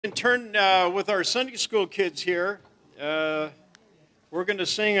And turn with our Sunday school kids here. We're going to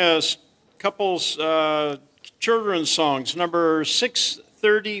sing a couple children's songs. Number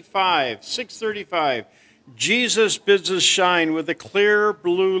 635. 635. Jesus bids us shine with a clear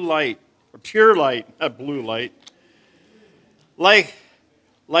blue light, or pure light, not blue light, like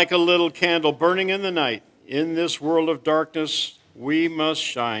a little candle burning in the night. In this world of darkness, we must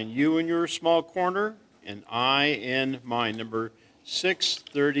shine. You in your small corner, and I in mine. Number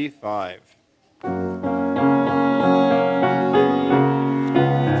 635.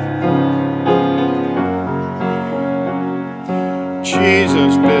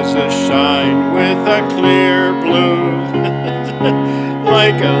 Jesus bids us shine with a clear blue,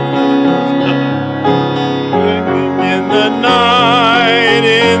 like a in the night,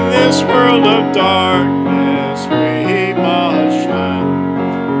 in this world of darkness, we must shine.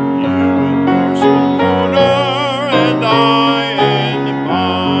 You in your small corner, and I in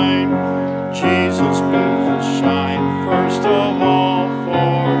mine. Jesus bids us shine first of all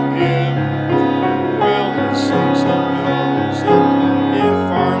for Him. Well, He sees and knows that if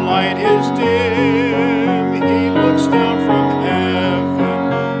our light is dim, He looks down from heaven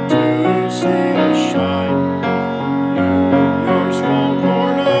to see us shine. You in your small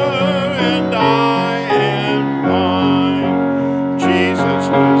corner, and I in mine. Jesus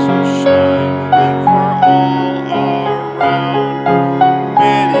bids us shine, and for all around,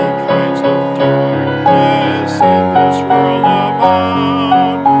 many kinds of darkness in this world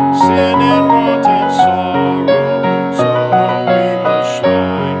abound, sin and want and sorrow, so we must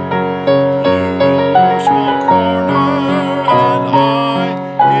shine. You in your small corner, and I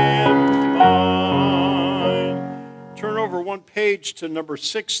in mine. Turn over one page to number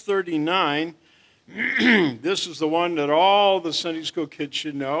 639. This is the one that all the Sunday school kids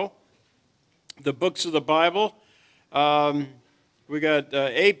should know. The books of the Bible. We got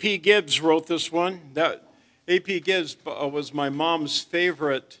A.P. Gibbs wrote this one. That A.P. Gibbs was my mom's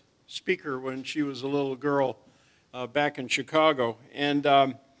favorite speaker when she was a little girl back in Chicago. And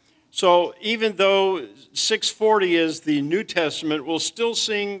so even though 640 is the New Testament, we'll still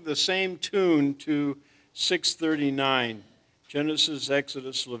sing the same tune to 639. Genesis,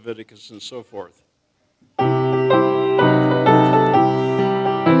 Exodus, Leviticus, and so forth.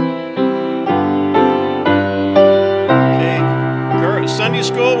 Sunday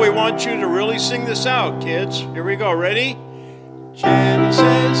school, we want you to really sing this out, kids. Here we go. Ready?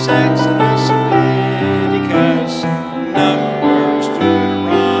 Genesis, Exodus, Leviticus, Numbers,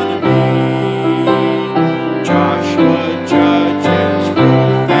 Deuteronomy, Joshua, Judges,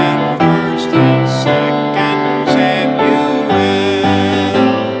 Ruth, and 1st and 2nd Samuel,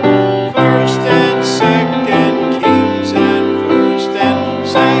 1st and 2nd Kings, and 1st and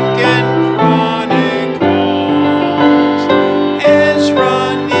 2nd Chronicles, Ezra,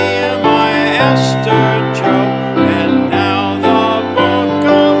 Nehemiah, Esther, Job, and now the book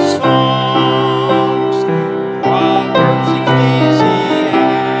of Psalms, Proverbs, Ecclesiastes,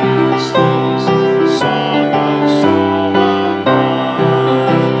 Song of Solomon,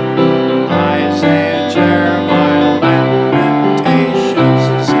 Isaiah, Jeremiah, Lamentations,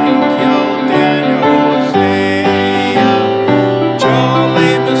 Ezekiel, Daniel, Hosea, Joel,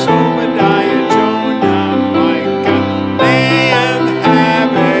 Amos, Obadiah, Jonah, Micah, Nahum,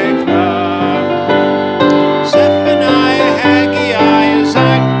 Habakkuk, Zephaniah, Haggai,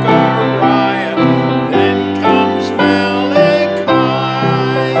 Zechariah, then comes Malachi,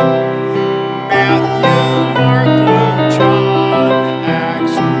 Matthew, Mark, Luke, John,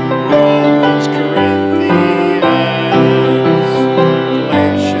 Acts, Romans, Corinthians,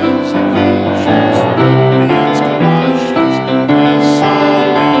 Galatians, Ephesians, Philippians, Colossians, Thessalonians,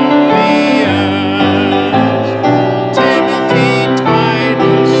 Timothy,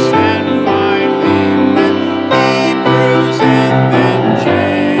 Titus, and Philemon, Hebrews, and then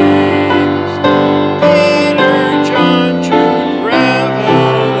James, Peter, John, Jude,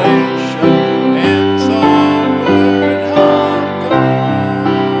 Revelation, and the Word of God.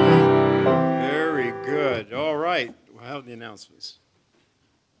 Very good. All right. We'll have the announcements.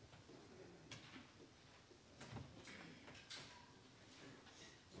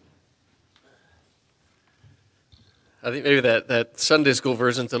 I think maybe that Sunday school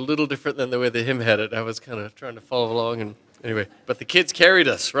version's a little different than the way the hymn had it. I was kind of trying to follow along, and anyway, but the kids carried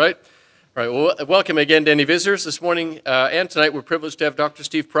us, right? All right, well, welcome again to any visitors. This morning and tonight we're privileged to have Dr.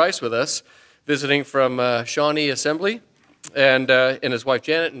 Steve Price with us, visiting from Shawnee Assembly, and his wife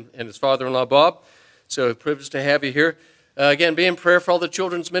Janet and his father-in-law Bob. So privileged to have you here. Again, be in prayer for all the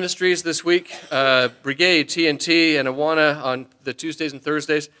children's ministries this week. Brigade, TNT, and Awana on the Tuesdays and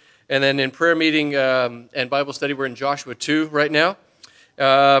Thursdays. And then in prayer meeting and Bible study, we're in Joshua 2 right now.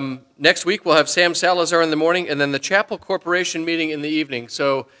 Next week we'll have Sam Salazar in the morning, and then the Chapel Corporation meeting in the evening.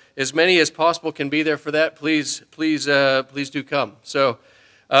 So as many as possible can be there for that. Please do come. So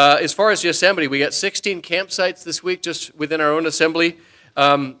as far as Yosemite, we got 16 campsites this week just within our own assembly.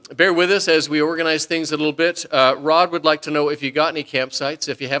 Bear with us as we organize things a little bit. Rod would like to know if you got any campsites.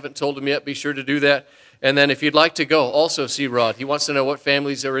 If you haven't told him yet, be sure to do that. And then if you'd like to go, also see Rod. He wants to know what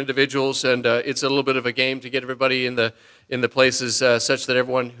families or individuals, and it's a little bit of a game to get everybody in the places such that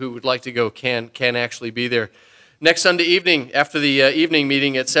everyone who would like to go can actually be there. Next Sunday evening, after the evening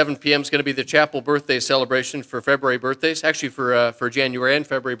meeting at 7 p.m. is going to be the chapel birthday celebration for February birthdays, actually for January and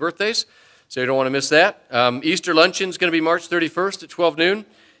February birthdays, so you don't want to miss that. Easter luncheon is going to be March 31st at 12 noon.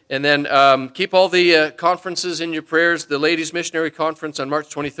 And then keep all the conferences in your prayers. The Ladies Missionary Conference on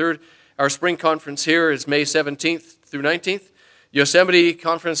March 23rd. Our spring conference here is May 17th through 19th. Yosemite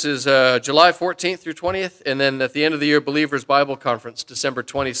Conference is July 14th through 20th. And then at the end of the year, Believers Bible Conference, December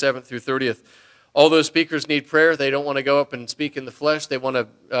 27th through 30th. All those speakers need prayer. They don't want to go up and speak in the flesh. They want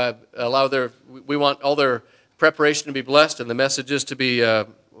to we want all their preparation to be blessed and the messages to be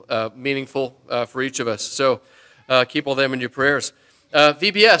meaningful for each of us. So keep all them in your prayers.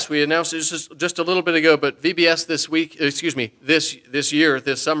 VBS, we announced this just a little bit ago, but VBS this year,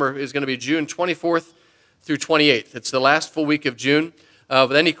 this summer, is going to be June 24th through 28th. It's the last full week of June.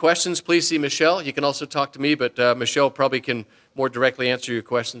 With any questions, please see Michelle. You can also talk to me, but Michelle probably can more directly answer your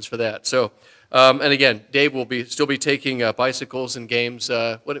questions for that. So, and again, Dave will still be taking bicycles and games.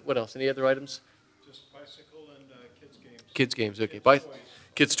 What else? Any other items? Just bicycle and kids games. Kids games, okay.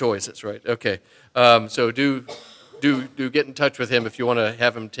 Kids toys, that's right. Okay. So do get in touch with him if you want to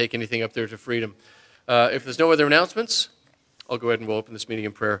have him take anything up there to Freedom. If there's no other announcements, I'll go ahead and we'll open this meeting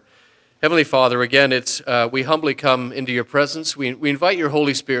in prayer. Heavenly Father, again, we humbly come into your presence. We invite your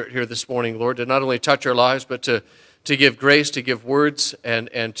Holy Spirit here this morning, Lord, to not only touch our lives, but to give grace, to give words,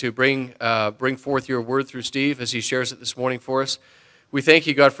 and to bring forth your word through Steve as he shares it this morning for us. We thank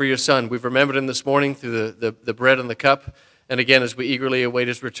you, God, for your Son. We've remembered him this morning through the bread and the cup, and again, as we eagerly await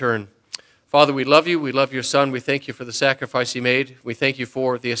his return. Father, we love you. We love your Son. We thank you for the sacrifice he made. We thank you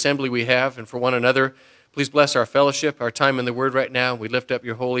for the assembly we have and for one another. Please bless our fellowship, our time in the Word right now. We lift up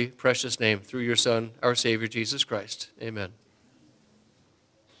your holy, precious name through your Son, our Savior, Jesus Christ. Amen.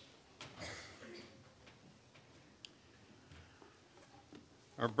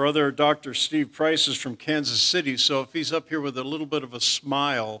 Our brother, Dr. Steve Price, is from Kansas City, so if he's up here with a little bit of a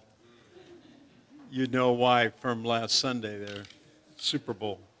smile, you know why from last Sunday there, Super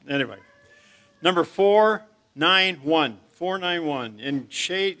Bowl. Anyway. Number 491, 491.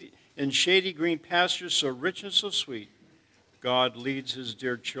 In shady green pastures so rich and so sweet, God leads his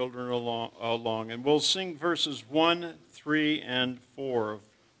dear children along. And we'll sing verses 1, 3, and 4 of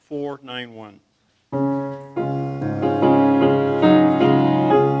 491.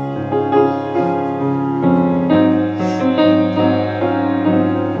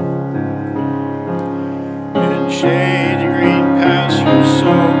 In shady green pastures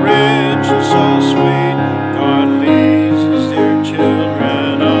so rich and so sweet, God leads his dear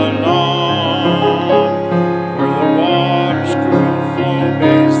children along. Where the waters cool flow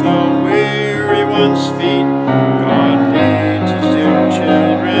bathes the weary one's feet, God leads his dear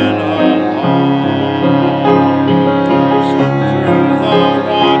children along.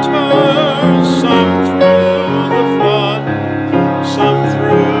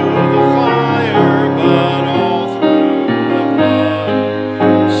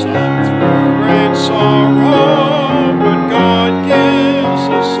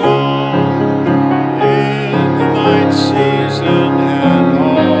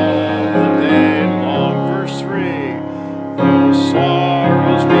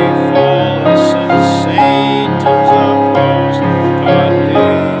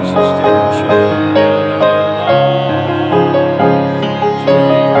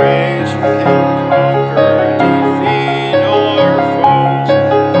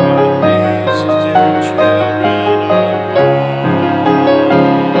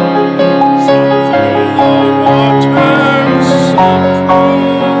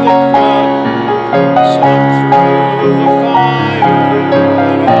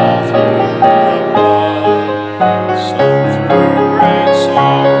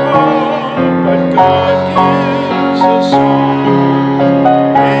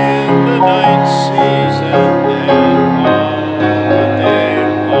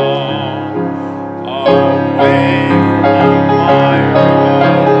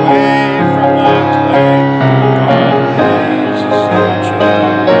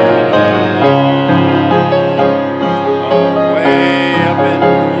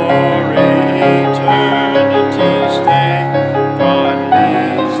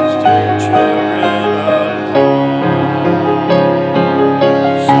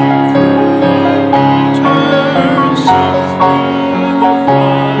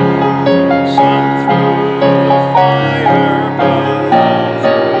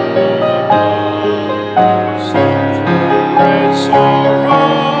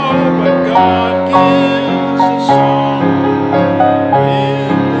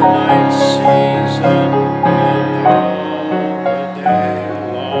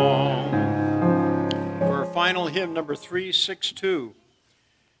 hymn number 362.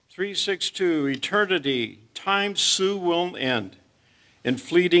 362, eternity, time soon will end, and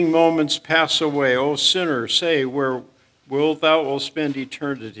fleeting moments pass away. O sinner, say, where wilt thou spend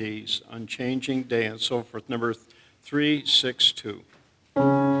eternity's unchanging day, and so forth. Number 362.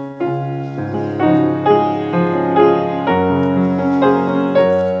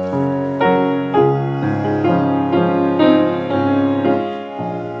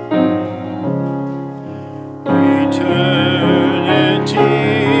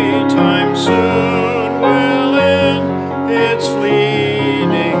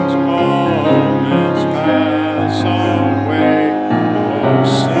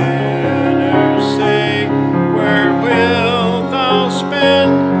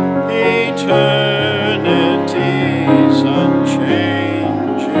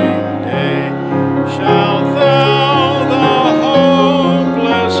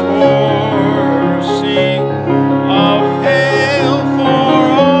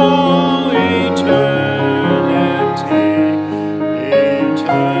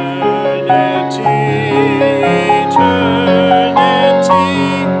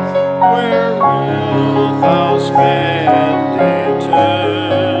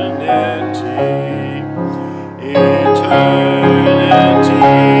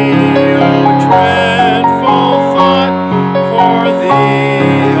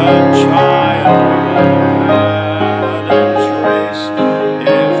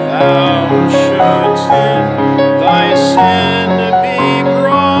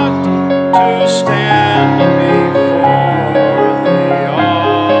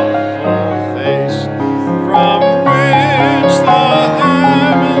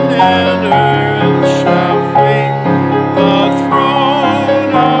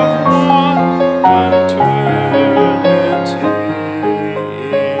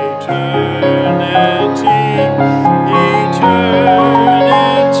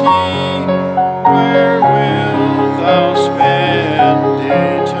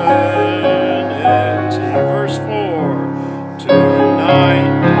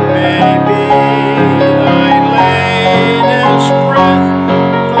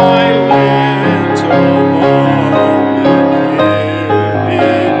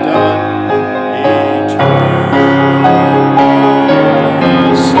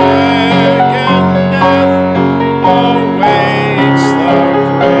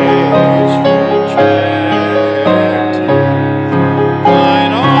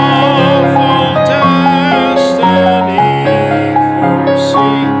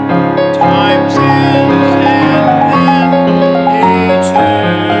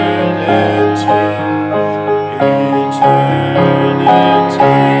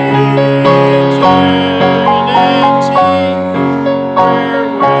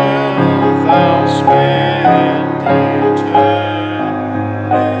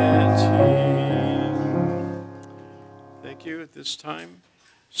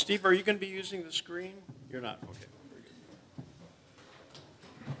 Steve, are you going to be using the screen? You're not? Okay. Very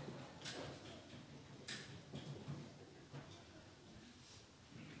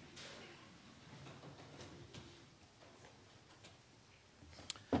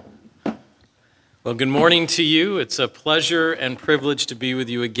good. Well, good morning to you. It's a pleasure and privilege to be with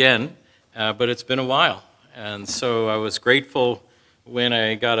you again, but it's been a while. And so I was grateful when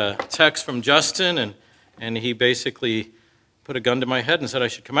I got a text from Justin, and he basically put a gun to my head and said I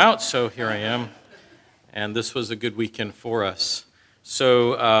should come out, so here I am. And this was a good weekend for us.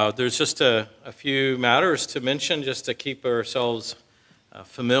 So there's just a few matters to mention just to keep ourselves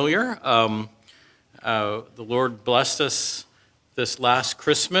familiar. The Lord blessed us this last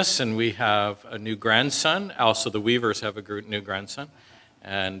Christmas, and we have a new grandson. Also, the Weavers have a new grandson,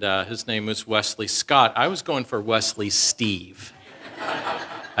 and his name is Wesley Scott. I was going for Wesley Steve.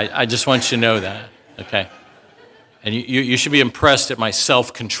 I just want you to know that, okay? And you should be impressed at my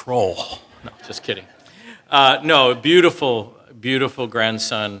self-control. No, just kidding. No, beautiful, beautiful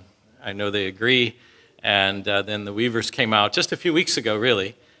grandson. I know they agree. And then the Weavers came out just a few weeks ago,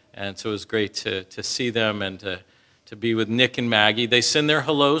 really. And so it was great to see them and to be with Nick and Maggie. They send their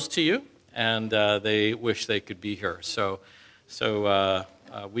hellos to you, and they wish they could be here. So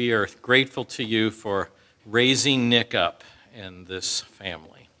we are grateful to you for raising Nick up in this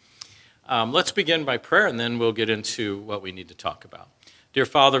family. Let's begin by prayer, and then we'll get into what we need to talk about. Dear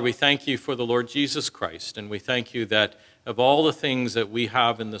Father, we thank you for the Lord Jesus Christ, and we thank you that of all the things that we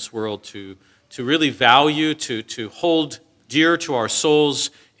have in this world to really value, to hold dear to our souls,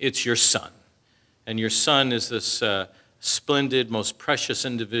 it's your Son. And your Son is this splendid, most precious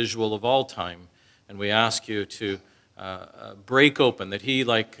individual of all time, and we ask you to break open, that he,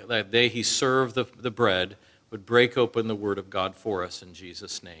 like that day he served the bread, would break open the Word of God for us in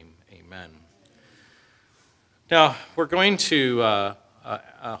Jesus' name. Amen. Now, we're going to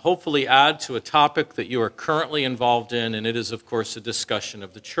hopefully add to a topic that you are currently involved in, and it is, of course, a discussion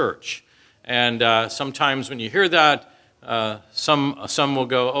of the church. And sometimes when you hear that, some will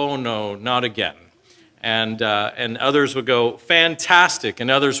go, "Oh no, not again," and others will go, "Fantastic,"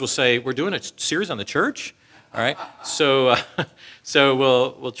 and others will say, "We're doing a series on the church." All right, so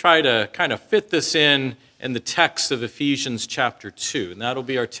we'll try to kind of fit this in the text of Ephesians chapter 2, and that'll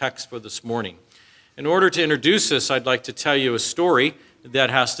be our text for this morning. In order to introduce this, I'd like to tell you a story that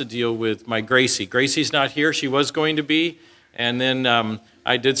has to deal with my Gracie. Gracie's not here. She was going to be, and then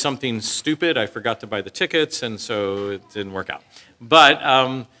I did something stupid. I forgot to buy the tickets, and so it didn't work out.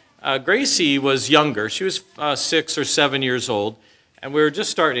 But Gracie was younger. She was 6 or 7 years old, and we were just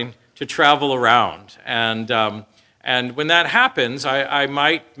starting to travel around. And when that happens, I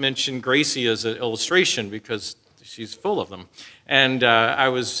might mention Gracie as an illustration because she's full of them. And I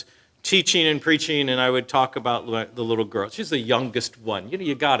was teaching and preaching, and I would talk about the little girl. She's the youngest one.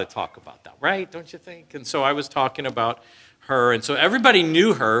 You got to talk about that, right? Don't you think? And so I was talking about her, and so everybody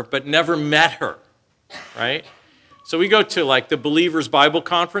knew her but never met her, right? So we go to like the Believers Bible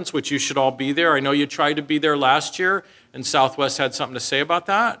Conference, which you should all be there. I know you tried to be there last year, and Southwest had something to say about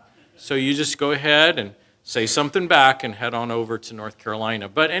that. So you just go ahead and say something back and head on over to North Carolina.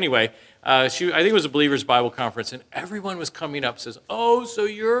 But anyway, I think it was a Believers Bible Conference, and everyone was coming up, says, "Oh, so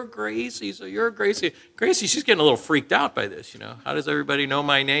you're Gracie, so you're Gracie." Gracie, she's getting a little freaked out by this, How does everybody know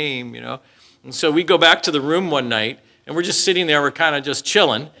my name, And so we go back to the room one night, and we're just sitting there, we're kind of just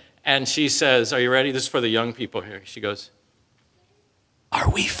chilling, and she says, "Are you ready?" This is for the young people here. She goes, "Are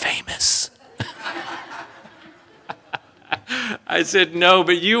we famous?" I said, "No,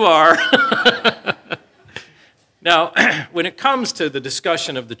 but you are." Now, when it comes to the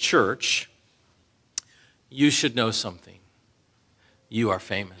discussion of the church, you should know something. You are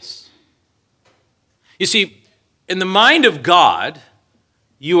famous. You see, in the mind of God,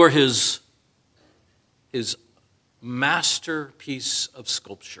 you are his masterpiece of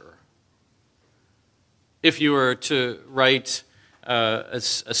sculpture. If you were to write a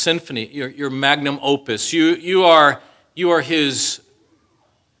symphony, your magnum opus, you are his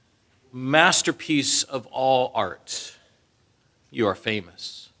masterpiece of all art. You are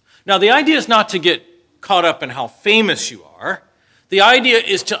famous. Now, the idea is not to get caught up in how famous you are. The idea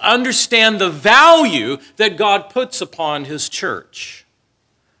is to understand the value that God puts upon his church.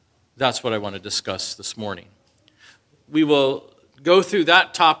 That's what I want to discuss this morning. We will go through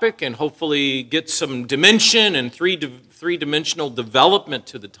that topic and hopefully get some dimension and three-dimensional development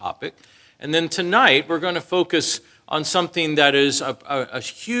to the topic. And then tonight, we're going to focus on something that is a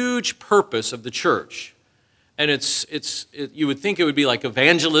huge purpose of the church. And you would think it would be like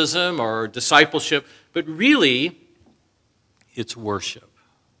evangelism or discipleship, but really, it's worship.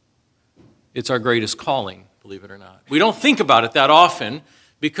 It's our greatest calling, believe it or not. We don't think about it that often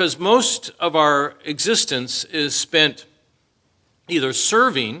because most of our existence is spent either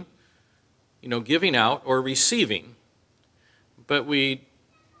serving, giving out, or receiving. But we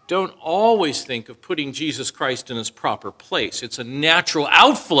don't always think of putting Jesus Christ in his proper place. It's a natural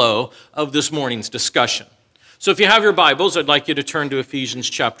outflow of this morning's discussion. So if you have your Bibles, I'd like you to turn to Ephesians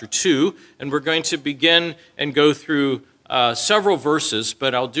chapter 2, and we're going to begin and go through several verses,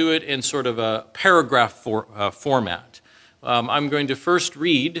 but I'll do it in sort of a paragraph format. I'm going to first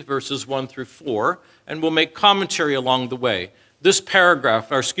read verses 1 through 4, and we'll make commentary along the way. This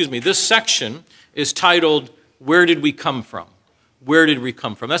section is titled, "Where Did We Come From?" Where did we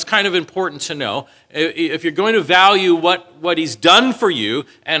come from? That's kind of important to know. If you're going to value what he's done for you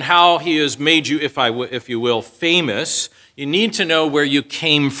and how he has made you, if you will, famous, you need to know where you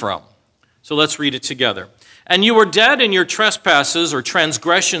came from. So let's read it together. "And you were dead in your trespasses or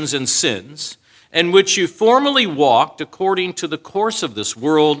transgressions and sins, in which you formerly walked according to the course of this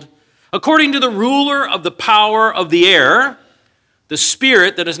world, according to the ruler of the power of the air, the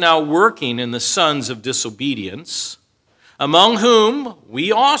spirit that is now working in the sons of disobedience, among whom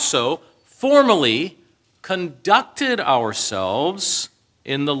we also formerly conducted ourselves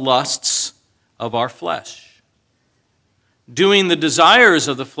in the lusts of our flesh, doing the desires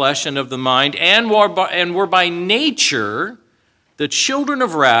of the flesh and of the mind, and were by nature the children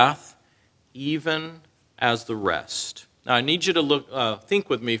of wrath, even as the rest." Now, I need you to think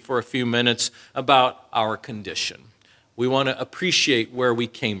with me for a few minutes about our condition. We want to appreciate where we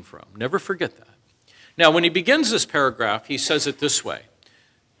came from. Never forget that. Now, when he begins this paragraph, he says it this way: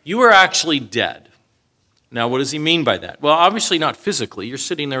 "You are actually dead." Now, what does he mean by that? Well, obviously not physically. You're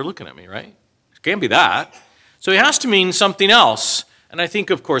sitting there looking at me, right? It can't be that. So he has to mean something else. And I think,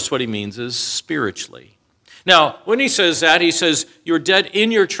 of course, what he means is spiritually. Now, when he says that, he says, you're dead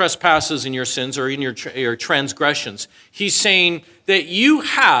in your trespasses and your sins, or in your transgressions. He's saying that you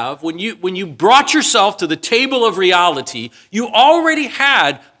have, when you brought yourself to the table of reality, you already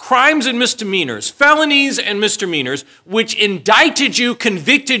had crimes and misdemeanors, felonies and misdemeanors, which indicted you,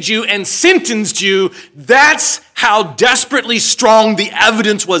 convicted you, and sentenced you. That's how desperately strong the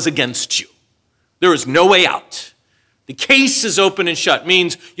evidence was against you. There is no way out. The case is open and shut,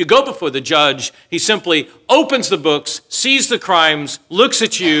 means you go before the judge, he simply opens the books, sees the crimes, looks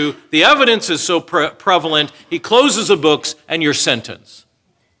at you, the evidence is so prevalent, he closes the books, and you're sentenced.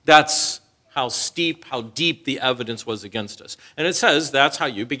 That's how steep, how deep the evidence was against us. And it says that's how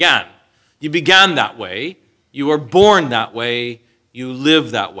you began. You began that way, you were born that way, you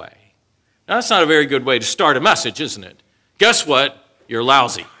live that way. Now, that's not a very good way to start a message, isn't it? Guess what? You're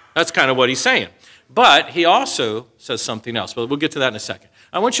lousy. That's kind of what he's saying. But he also says something else, but we'll get to that in a second.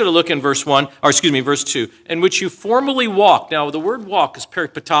 I want you to look in verse 2, in which you formerly walked. Now, the word walk is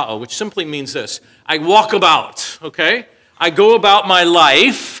peripatao, which simply means this. I walk about, okay? I go about my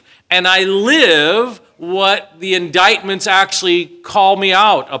life, and I live what the indictments actually call me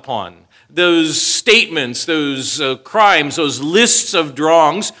out upon. Those statements, those crimes, those lists of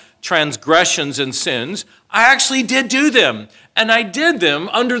wrongs, transgressions, and sins, I actually did do them. And I did them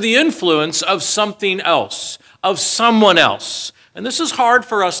under the influence of something else, of someone else. And this is hard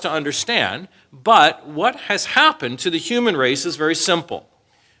for us to understand, but what has happened to the human race is very simple.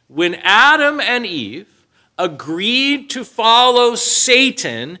 When Adam and Eve agreed to follow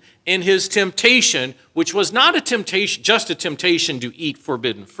Satan in his temptation, which was not a temptation, just a temptation to eat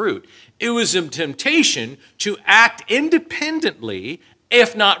forbidden fruit. It was a temptation to act independently,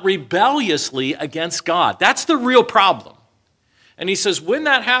 if not rebelliously, against God. That's the real problem. And he says, when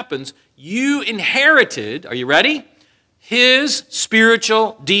that happens, you inherited, are you ready? His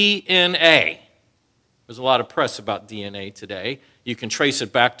spiritual DNA. There's a lot of press about DNA today. You can trace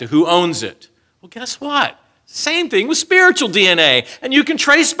it back to who owns it. Well, guess what? Same thing with spiritual DNA. And you can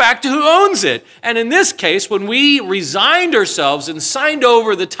trace back to who owns it. And in this case, when we resigned ourselves and signed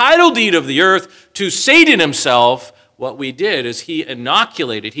over the title deed of the earth to Satan himself, what we did is he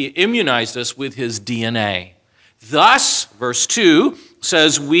immunized us with his DNA. Thus, verse 2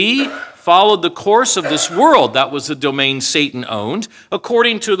 says, we followed the course of this world, that was the domain Satan owned,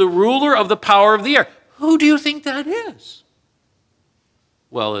 according to the ruler of the power of the air. Who do you think that is?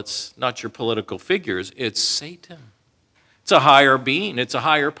 Well, it's not your political figures, it's Satan. It's a higher being, it's a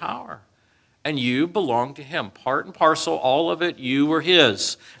higher power. And you belong to him. Part and parcel, all of it, you were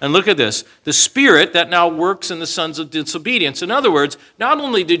his. And look at this. The spirit that now works in the sons of disobedience. In other words, not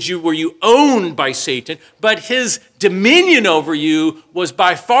only were you owned by Satan, but his dominion over you was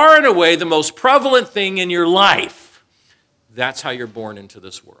by far and away the most prevalent thing in your life. That's how you're born into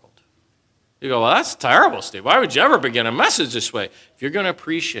this world. You go, well, that's terrible, Steve. Why would you ever begin a message this way? If you're going to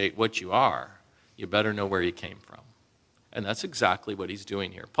appreciate what you are, you better know where you came from. And that's exactly what he's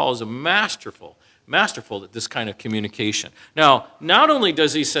doing here. Paul is a masterful at this kind of communication. Now, not only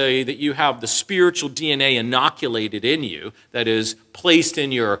does he say that you have the spiritual DNA inoculated in you, that is, placed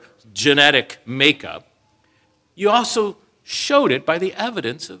in your genetic makeup, you also showed it by the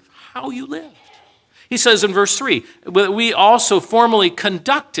evidence of how you lived. He says in verse 3, we also formerly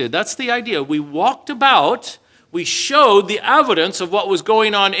conducted, that's the idea, we walked about, we showed the evidence of what was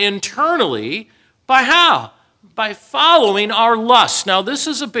going on internally by how? By following our lusts. Now, this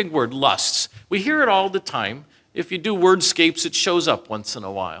is a big word, lusts. We hear it all the time. If you do wordscapes, it shows up once in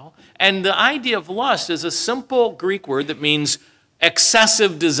a while. And the idea of lust is a simple Greek word that means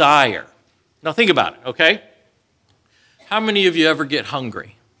excessive desire. Now, think about it, okay? How many of you ever get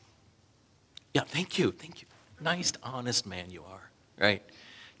hungry? Yeah, thank you. Nice, honest man you are, right?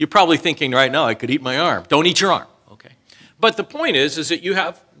 You're probably thinking right now, I could eat my arm. Don't eat your arm, okay? But the point is that you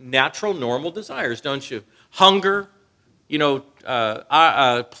have natural, normal desires, don't you? Hunger,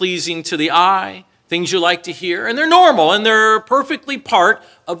 pleasing to the eye, things you like to hear, and they're normal, and they're perfectly part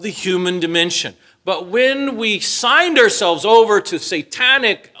of the human dimension. But when we signed ourselves over to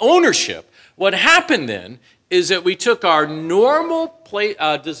satanic ownership, what happened then is that we took our normal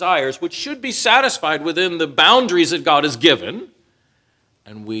desires, which should be satisfied within the boundaries that God has given,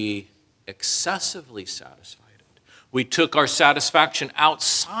 and we excessively satisfied it. We took our satisfaction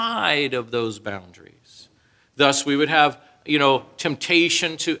outside of those boundaries. Thus, we would have,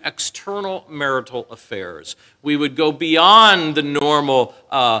 temptation to external marital affairs. We would go beyond the normal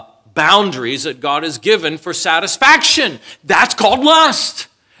boundaries that God has given for satisfaction. That's called lust.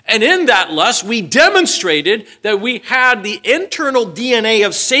 And in that lust, we demonstrated that we had the internal DNA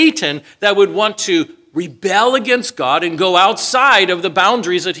of Satan that would want to rebel against God and go outside of the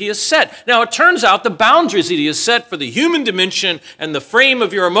boundaries that he has set. Now, it turns out the boundaries that he has set for the human dimension and the frame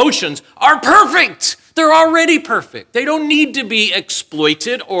of your emotions are perfect. They're already perfect. They don't need to be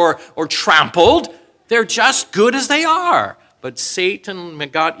exploited or trampled. They're just good as they are. But Satan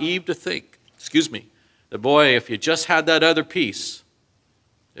got Eve to think, that boy, if you just had that other piece,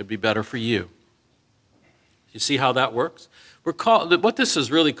 it'd be better for you. You see how that works? What this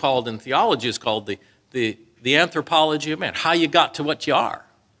is really called in theology is called the anthropology of man, how you got to what you are.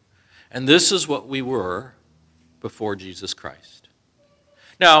 And this is what we were before Jesus Christ.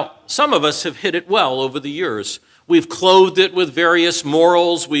 Now, some of us have hit it well over the years. We've clothed it with various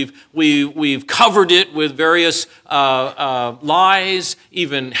morals. We've covered it with various lies,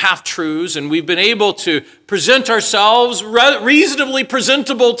 even half-truths, and we've been able to present ourselves reasonably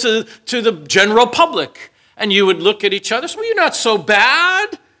presentable to the general public. And you would look at each other, well, you're not so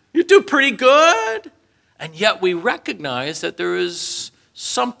bad. You do pretty good. And yet we recognize that there is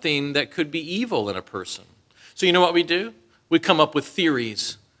something that could be evil in a person. So you know what we do? We come up with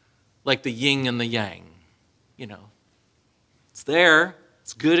theories like the yin and the yang. It's there,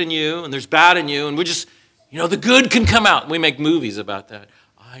 it's good in you, and there's bad in you, and we just, the good can come out. And we make movies about that.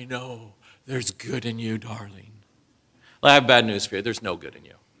 I know, there's good in you, darling. Well, I have bad news for you. There's no good in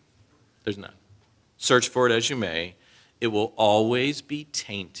you. There's none. Search for it as you may. It will always be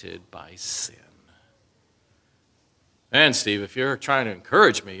tainted by sin. And Steve, if you're trying to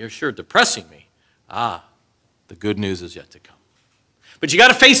encourage me, you're sure depressing me. The good news is yet to come. But you got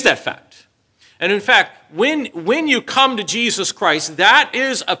to face that fact. And in fact, when you come to Jesus Christ, that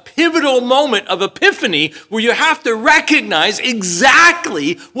is a pivotal moment of epiphany where you have to recognize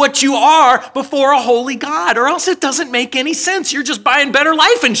exactly what you are before a holy God, or else it doesn't make any sense. You're just buying better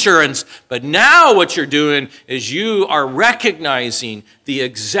life insurance. But now what you're doing is you are recognizing the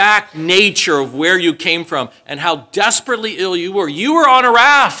exact nature of where you came from and how desperately ill you were. You were on a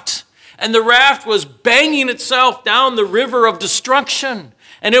raft, and the raft was banging itself down the river of destruction.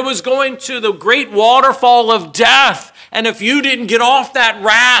 And it was going to the great waterfall of death. And if you didn't get off that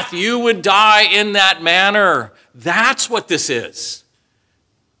raft, you would die in that manner. That's what this is.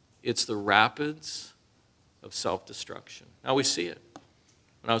 It's the rapids of self-destruction. Now we see it.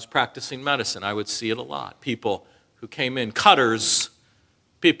 When I was practicing medicine, I would see it a lot. People who came in, cutters,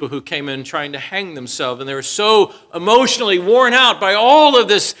 people who came in trying to hang themselves, and they were so emotionally worn out by all of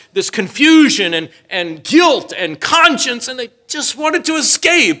this confusion and guilt and conscience, and they just wanted to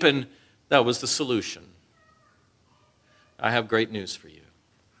escape, and that was the solution. I have great news for you.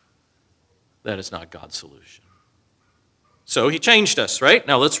 That is not God's solution. So he changed us, right?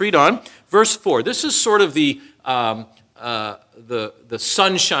 Now let's read on. Verse 4. This is sort of the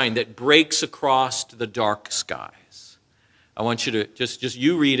sunshine that breaks across the dark skies. I want you to just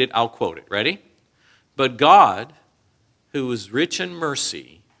you read it, I'll quote it. Ready? But God, who is rich in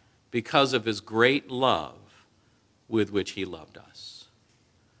mercy because of his great love with which he loved us.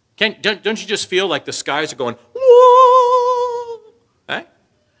 Don't you just feel like the skies are going, whoa, right?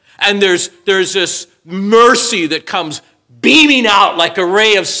 And there's this mercy that comes beaming out like a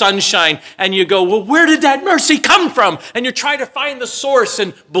ray of sunshine, and you go, well, where did that mercy come from? And you're trying to find the source,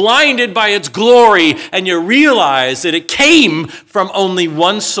 and blinded by its glory, and you realize that it came from only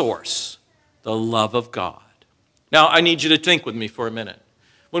one source, the love of God. Now, I need you to think with me for a minute.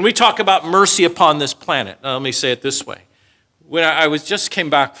 When we talk about mercy upon this planet, let me say it this way. When I just came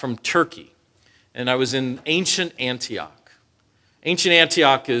back from Turkey, and I was in ancient Antioch. Ancient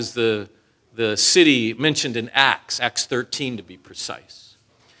Antioch is the city mentioned in Acts 13 to be precise.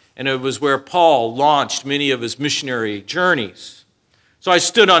 And it was where Paul launched many of his missionary journeys. So I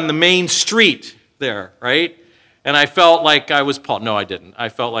stood on the main street there, right? And I felt like I was Paul. No, I didn't. I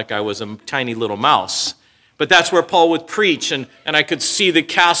felt like I was a tiny little mouse. But that's where Paul would preach, and I could see the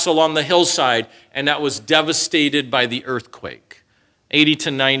castle on the hillside, and that was devastated by the earthquake.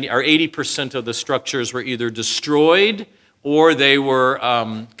 80% of the structures were either destroyed or they were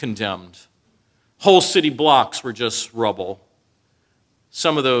condemned. Whole city blocks were just rubble.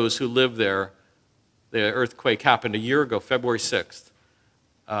 Some of those who lived there, the earthquake happened a year ago, February 6th.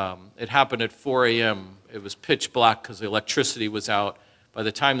 It happened at 4 a.m. It was pitch black because the electricity was out. By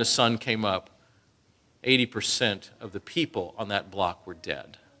the time the sun came up, 80% of the people on that block were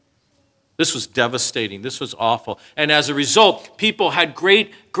dead. This was devastating. This was awful. And as a result, people had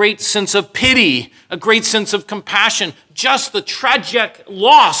great sense of pity, a great sense of compassion. Just the tragic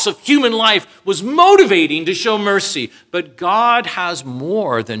loss of human life was motivating to show mercy. But God has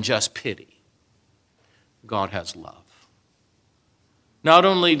more than just pity. God has love. Not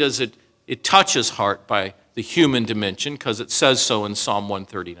only does it touch his heart by the human dimension, because it says so in Psalm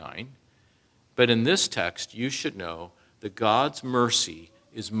 139, But in this text, you should know that God's mercy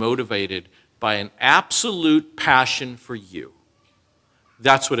is motivated by an absolute passion for you.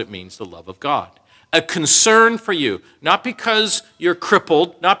 That's what it means, the love of God. A concern for you, not because you're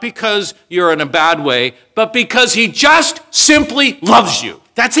crippled, not because you're in a bad way, but because he just simply loves you.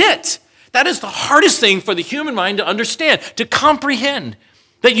 That's it. That is the hardest thing for the human mind to understand, to comprehend,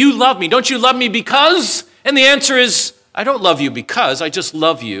 that you love me. Don't you love me because? And the answer is, I don't love you because, I just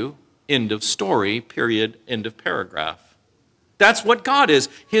love you. End of story, period, end of paragraph. That's what God is.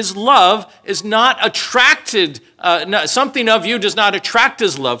 His love is not attracted, something of you does not attract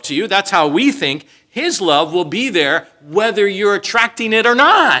his love to you. That's how we think. His love will be there whether you're attracting it or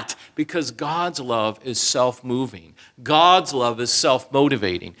not, because God's love is self-moving. God's love is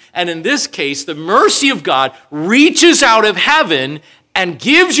self-motivating. And in this case, the mercy of God reaches out of heaven and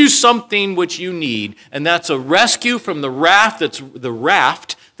gives you something which you need, and that's a rescue from the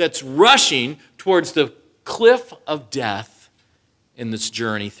raft that's rushing towards the cliff of death in this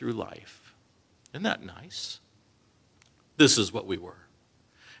journey through life. Isn't that nice? This is what we were.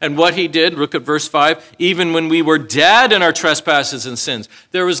 And what he did, look at verse 5, even when we were dead in our trespasses and sins,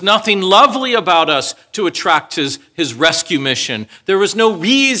 there was nothing lovely about us to attract his rescue mission. There was no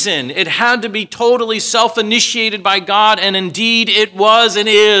reason. It had to be totally self-initiated by God, and indeed it was and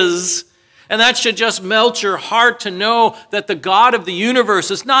is. And that should just melt your heart to know that the God of the universe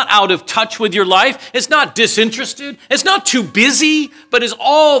is not out of touch with your life. It's not disinterested. It's not too busy, but is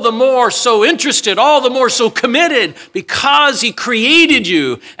all the more so interested, all the more so committed because he created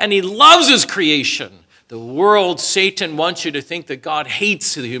you and he loves his creation. The world, Satan wants you to think that God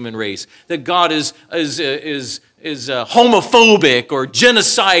hates the human race, that God is homophobic or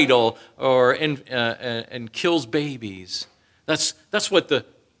genocidal or and kills babies. That's what the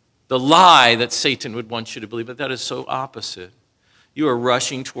lie that Satan would want you to believe, but that is so opposite. You are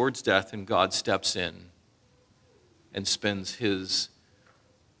rushing towards death, and God steps in and spends his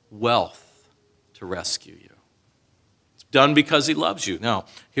wealth to rescue you. It's done because he loves you. Now,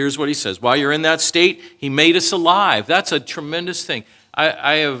 here's what he says. While you're in that state, he made us alive. That's a tremendous thing.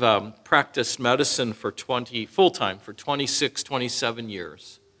 I have practiced medicine for full-time for 26, 27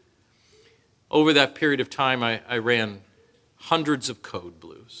 years. Over that period of time, I ran hundreds of code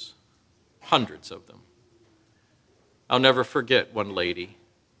blues. Hundreds of them. I'll never forget one lady.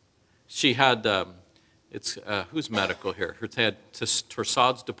 She had, who's medical here? Her had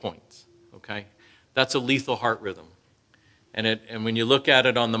torsades de pointes, okay? That's a lethal heart rhythm. And when you look at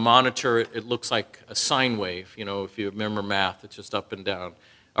it on the monitor, it looks like a sine wave. You know, if you remember math, it's just up and down.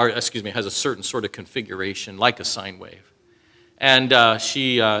 Or, excuse me, it has a certain sort of configuration, like a sine wave. And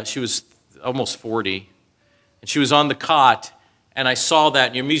she was almost 40, and she was on the cot, and I saw that,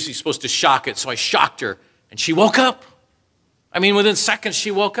 and you're usually supposed to shock it, so I shocked her, and she woke up. I mean, within seconds, she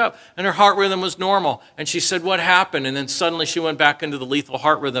woke up, and her heart rhythm was normal. And she said, what happened? And then suddenly she went back into the lethal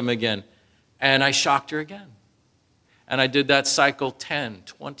heart rhythm again, and I shocked her again. And I did that cycle 10,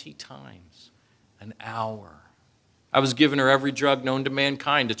 20 times, an hour. I was giving her every drug known to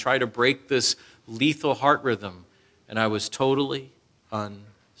mankind to try to break this lethal heart rhythm, and I was totally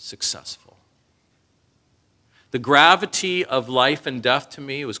unsuccessful. The gravity of life and death to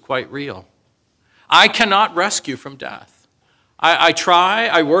me was quite real. I cannot rescue from death. I try,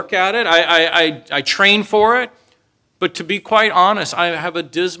 I work at it, I train for it, but to be quite honest, I have a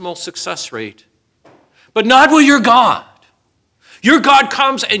dismal success rate. But not with your God. Your God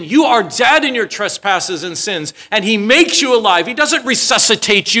comes and you are dead in your trespasses and sins, and he makes you alive. He doesn't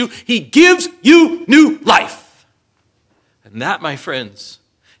resuscitate you, he gives you new life. And that, my friends,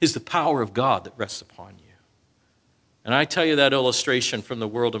 is the power of God that rests upon you. And I tell you that illustration from the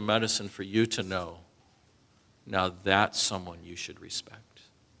world of medicine for you to know. Now that's someone you should respect.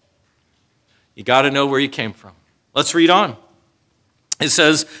 You got to know where you came from. Let's read on. It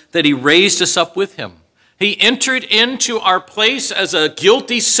says that he raised us up with him. He entered into our place as a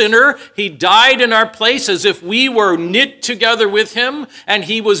guilty sinner. He died in our place as if we were knit together with him. And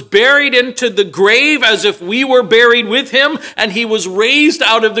he was buried into the grave as if we were buried with him. And he was raised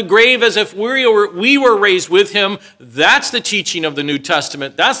out of the grave as if we were raised with him. That's the teaching of the New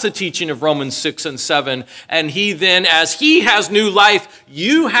Testament. That's the teaching of Romans 6 and 7. And he then, as he has new life,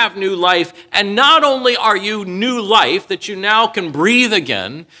 you have new life. And not only are you new life, that you now can breathe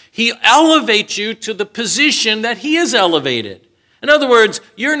again, he elevates you to the position that he is elevated. In other words,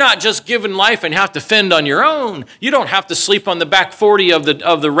 you're not just given life and have to fend on your own. You don't have to sleep on the back 40 of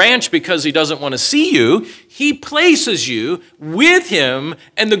the ranch because he doesn't want to see you. He places you with him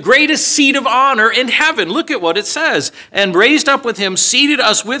in the greatest seat of honor in heaven. Look at what it says. And raised up with him, seated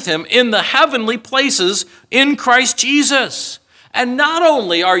us with him in the heavenly places in Christ Jesus. And not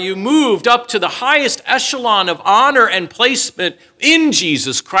only are you moved up to the highest echelon of honor and placement in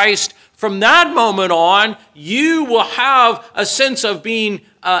Jesus Christ, from that moment on, you will have a sense of being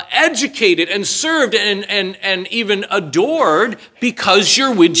educated and served and even adored because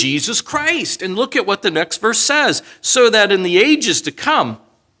you're with Jesus Christ. And look at what the next verse says. So that in the ages to come,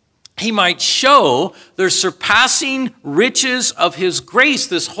 he might show the surpassing riches of his grace.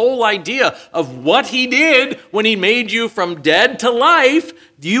 This whole idea of what he did when he made you from dead to life,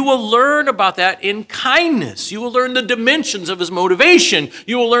 you will learn about that in kindness. You will learn the dimensions of his motivation.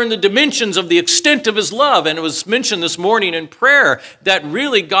 You will learn the dimensions of the extent of his love. And it was mentioned this morning in prayer that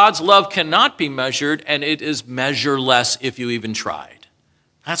really God's love cannot be measured, and it is measureless if you even tried.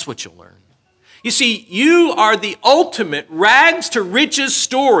 That's what you'll learn. You see, you are the ultimate rags to riches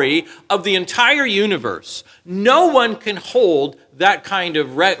story of the entire universe. No one can hold that kind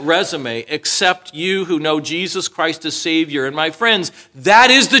of resume except you who know Jesus Christ as Savior. And my friends,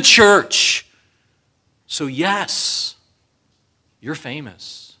 that is the church. So yes, you're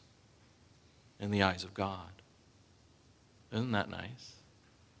famous in the eyes of God. Isn't that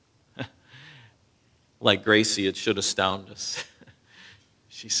nice? Like Gracie, it should astound us.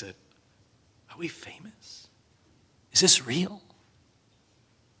 She said, "Are we famous? Is this real?"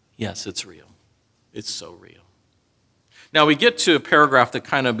 Yes, it's real. It's so real. Now we get to a paragraph that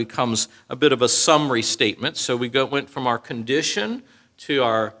kind of becomes a bit of a summary statement. So we went from our condition to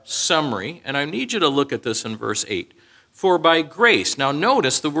our summary, and I need you to look at this in verse 8. For by grace, now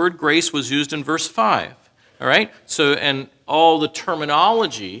notice the word grace was used in verse 5, all right? So, and all the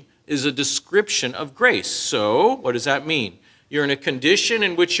terminology is a description of grace. So what does that mean? You're in a condition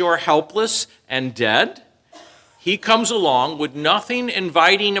in which you're helpless and dead. He comes along with nothing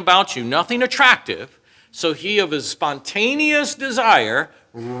inviting about you, nothing attractive. So he, of his spontaneous desire,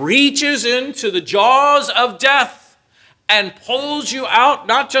 reaches into the jaws of death and pulls you out,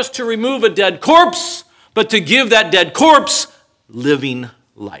 not just to remove a dead corpse, but to give that dead corpse living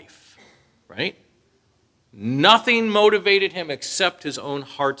life, right? Nothing motivated him except his own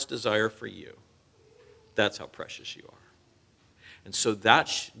heart's desire for you. That's how precious you are. And so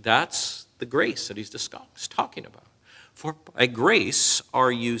that's the grace that he's talking about. For by grace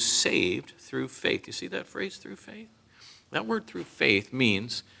are you saved through faith. You see that phrase, through faith? That word through faith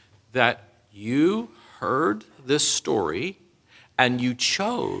means that you heard this story and you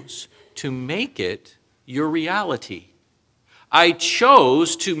chose to make it your reality. I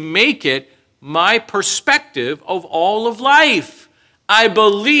chose to make it my perspective of all of life. I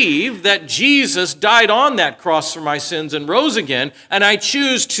believe that Jesus died on that cross for my sins and rose again, and I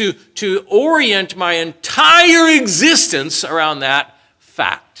choose to orient my entire existence around that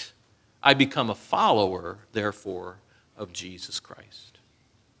fact. I become a follower, therefore, of Jesus Christ.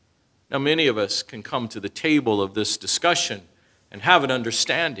 Now, many of us can come to the table of this discussion and have an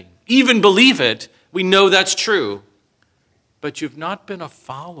understanding, even believe it. We know that's true, but you've not been a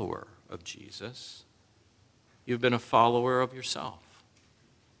follower of Jesus. You've been a follower of yourself.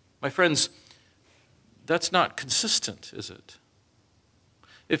 My friends, that's not consistent, is it?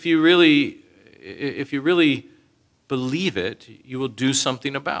 If you really believe it, you will do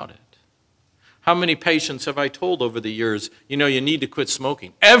something about it. How many patients have I told over the years, you know, you need to quit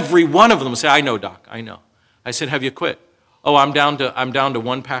smoking? Every one of them say, I know, doc, I know. I said, have you quit? Oh, I'm down to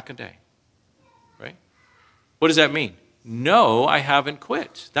 1 pack a day. Right? What does that mean? No, I haven't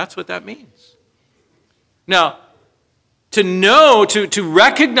quit. That's what that means. Now, to know, to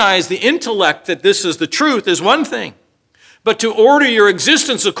recognize the intellect that this is the truth is one thing. But to order your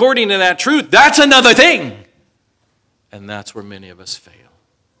existence according to that truth, that's another thing. And that's where many of us fail.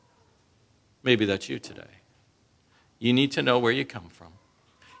 Maybe that's you today. You need to know where you come from.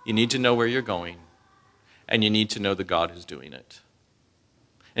 You need to know where you're going. And you need to know that God is doing it.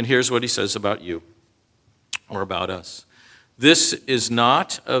 And here's what he says about you, or about us. This is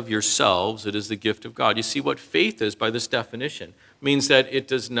not of yourselves, it is the gift of God. You see what faith is by this definition. Means that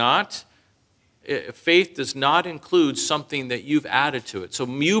faith does not include something that you've added to it. So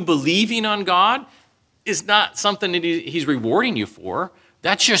you believing on God is not something that he's rewarding you for.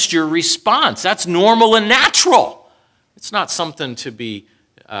 That's just your response. That's normal and natural. It's not something to be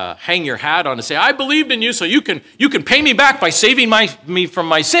hang your hat on and say, I believed in you so you can pay me back by saving me from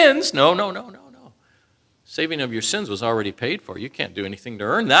my sins. No. Saving of your sins was already paid for. You can't do anything to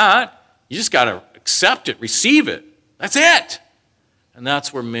earn that. You just got to accept it, receive it. That's it. And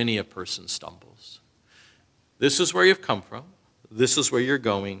that's where many a person stumbles. This is where you've come from. This is where you're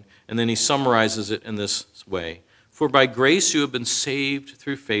going. And then he summarizes it in this way. For by grace you have been saved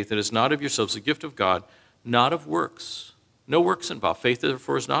through faith. It is not of yourselves, a gift of God, not of works. No works involved. Faith,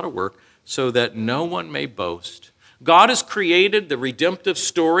 therefore, is not a work, so that no one may boast. God has created the redemptive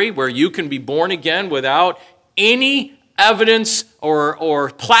story where you can be born again without any evidence or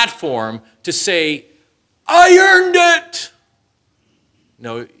platform to say, I earned it.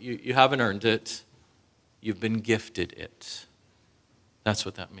 No, you haven't earned it. You've been gifted it. That's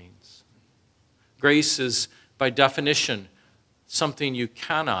what that means. Grace is, by definition, something you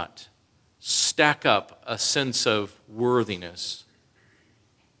cannot stack up a sense of worthiness.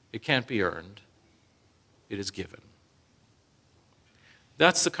 It can't be earned. It is given.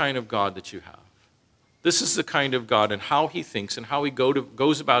 That's the kind of God that you have. This is the kind of God and how he thinks and how he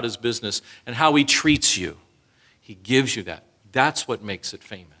goes about his business and how he treats you. He gives you that. That's what makes it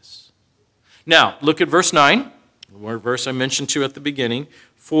famous. Now, look at verse 9, the verse I mentioned to you at the beginning.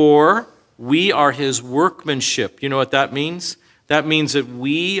 For we are his workmanship. You know what that means? That means that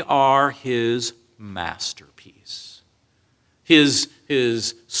we are his masterpiece. His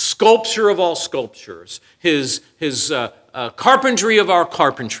sculpture of all sculptures. His carpentry of our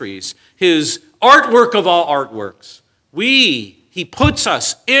carpentries. His artwork of all artworks. He puts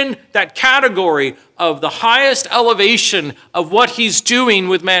us in that category of the highest elevation of what he's doing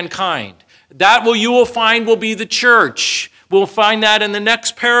with mankind. That you will find will be the church. We'll find that in the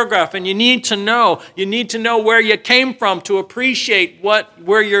next paragraph, and you need to know where you came from to appreciate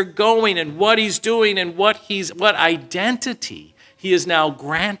where you're going and what he's doing and what identity he has now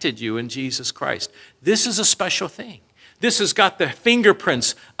granted you in Jesus Christ. This is a special thing. This has got the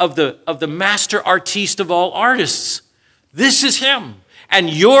fingerprints of the master artiste of all artists. This is him, and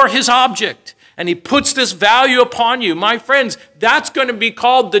you're his object. And he puts this value upon you. My friends, that's going to be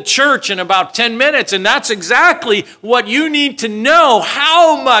called the church in about 10 minutes. And that's exactly what you need to know,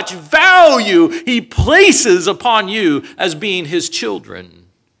 how much value he places upon you as being his children.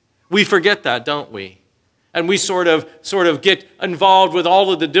 We forget that, don't we? And we sort of get involved with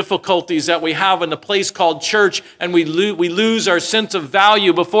all of the difficulties that we have in the place called church, and we lose our sense of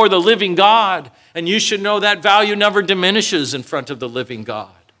value before the living God. And you should know that value never diminishes in front of the living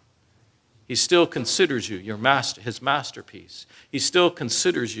God. He still considers you his masterpiece. He still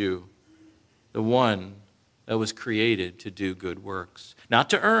considers you the one that was created to do good works. Not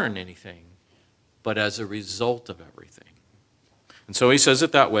to earn anything, but as a result of everything. And so he says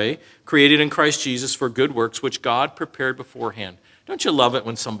it that way, created in Christ Jesus for good works, which God prepared beforehand. Don't you love it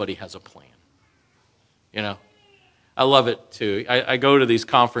when somebody has a plan? You know, I love it too. I go to these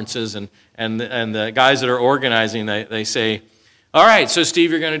conferences and the guys that are organizing, they say, all right, so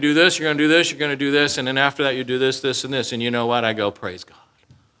Steve, you're going to do this, you're going to do this, you're going to do this, and then after that you do this, this, and this. And you know what? I go, praise God.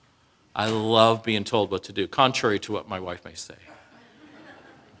 I love being told what to do, contrary to what my wife may say.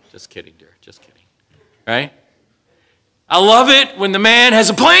 Just kidding, dear, just kidding. Right? I love it when the man has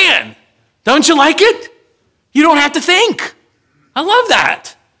a plan. Don't you like it? You don't have to think. I love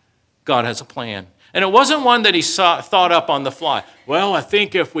that. God has a plan. And it wasn't one that he thought up on the fly. Well, I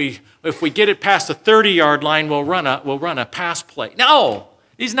think if we get it past the 30-yard line, we'll run a pass play. No,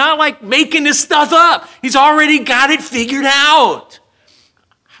 he's not like making this stuff up. He's already got it figured out.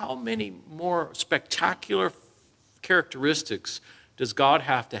 How many more spectacular characteristics does God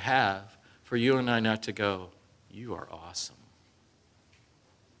have to have for you and I not to go, you are awesome?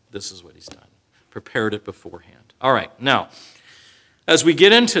 This is what he's done. Prepared it beforehand. All right, now, as we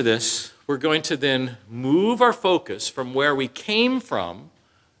get into this, we're going to then move our focus from where we came from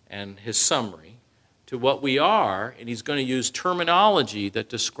and his summary to what we are, and he's going to use terminology that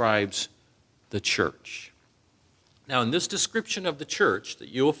describes the church. Now, in this description of the church that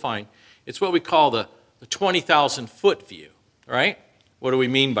you will find, it's what we call the 20,000-foot view, right? What do we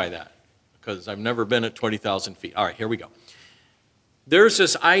mean by that? Because I've never been at 20,000 feet. All right, here we go. There's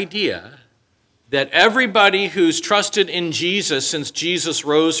this idea that everybody who's trusted in Jesus since Jesus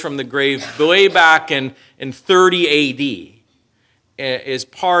rose from the grave way back in 30 A.D. is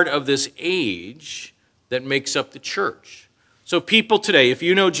part of this age that makes up the church. So people today, if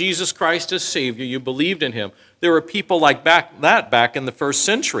you know Jesus Christ as Savior, you believed in him, there were people like back in the first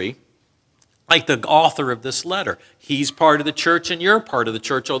century, like the author of this letter. He's part of the church and you're part of the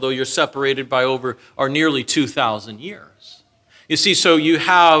church, although you're separated by over or nearly 2,000 years. You see, so you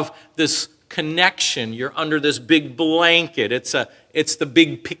have this connection. You're under this big blanket. It's the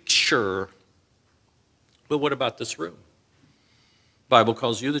big picture. But what about this room? The Bible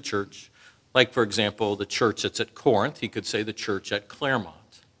calls you the church. Like, for example, the church that's at Corinth. He could say the church at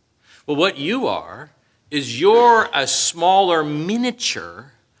Claremont. Well, what you are is you're a smaller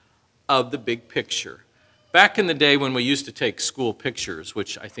miniature of the big picture. Back in the day when we used to take school pictures,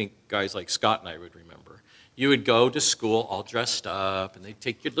 which I think guys like Scott and I would remember, you would go to school all dressed up, and they'd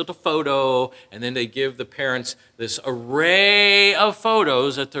take your little photo, and then they give the parents this array of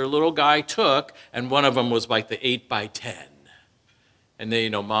photos that their little guy took, and one of them was like the 8x10. And they,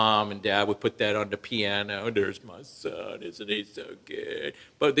 Mom and Dad would put that on the piano. There's my son, isn't he so good?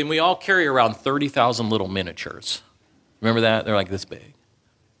 But then we all carry around 30,000 little miniatures. Remember that? They're like this big.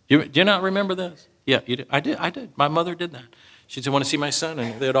 Do you not remember this? Yeah, you did. I did. My mother did that. She said, want to see my son?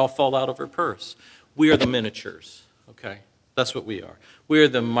 And they'd all fall out of her purse. We are the miniatures, okay? That's what we are. We are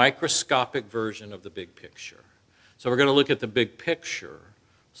the microscopic version of the big picture. So we're going to look at the big picture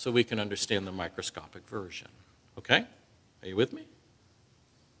so we can understand the microscopic version, okay? Are you with me?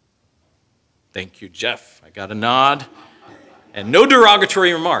 Thank you, Jeff. I got a nod. And no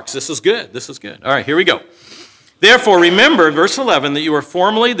derogatory remarks. This is good. This is good. All right, here we go. Therefore, remember, verse 11, that you were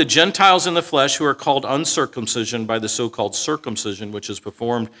formerly the Gentiles in the flesh who are called uncircumcision by the so-called circumcision, which is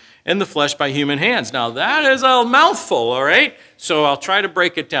performed in the flesh by human hands. Now, that is a mouthful, all right? So I'll try to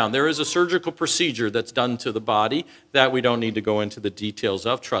break it down. There is a surgical procedure that's done to the body that we don't need to go into the details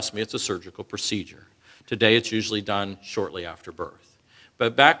of. Trust me, it's a surgical procedure. Today, it's usually done shortly after birth.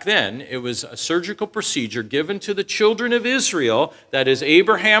 But back then, it was a surgical procedure given to the children of Israel, that is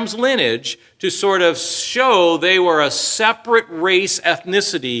Abraham's lineage, to sort of show they were a separate race,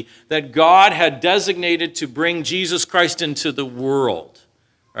 ethnicity, that God had designated to bring Jesus Christ into the world,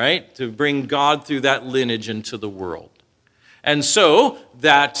 right? To bring God through that lineage into the world. And so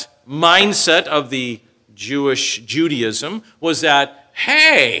that mindset of the Judaism was that,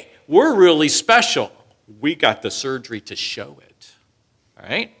 hey, we're really special. We got the surgery to show it. All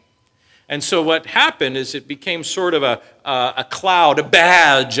right? And so what happened is it became sort of a cloud, a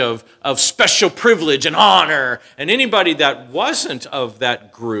badge of special privilege and honor. And anybody that wasn't of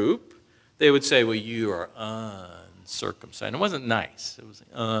that group, they would say, well, you are uncircumcised. And it wasn't nice. It was,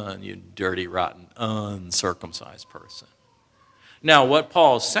 you dirty, rotten, uncircumcised person. Now, what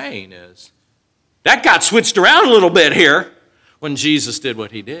Paul's saying is, that got switched around a little bit here when Jesus did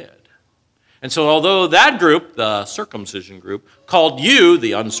what he did. And so although that group, the circumcision group, called you,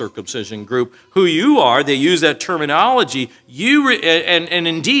 the uncircumcision group, who you are, they use that terminology, and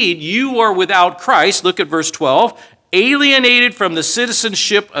indeed you are without Christ, look at verse 12, alienated from the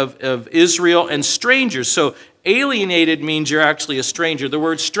citizenship of Israel and strangers. So alienated means you're actually a stranger. The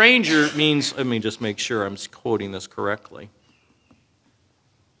word stranger means, let me just make sure I'm quoting this correctly.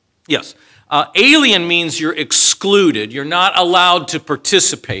 Yes. Alien means you're excluded. You're not allowed to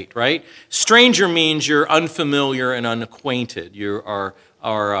participate, right? Stranger means you're unfamiliar and unacquainted. You are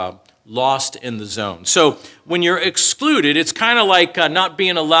lost in the zone. So when you're excluded, it's kind of like not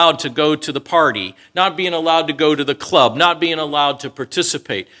being allowed to go to the party, not being allowed to go to the club, not being allowed to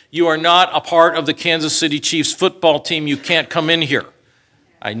participate. You are not a part of the Kansas City Chiefs football team. You can't come in here.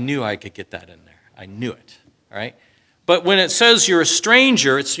 I knew I could get that in there. I knew it, all right? But when it says you're a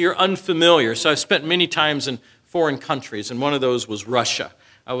stranger, you're unfamiliar. So I've spent many times in foreign countries, and one of those was Russia.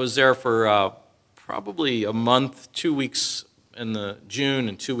 I was there for probably a month, 2 weeks in June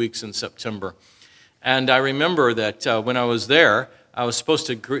and 2 weeks in September. And I remember that when I was there, I was supposed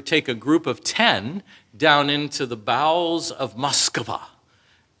to take a group of 10 down into the bowels of Moscow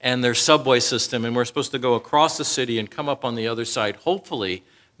and their subway system, and we're supposed to go across the city and come up on the other side, hopefully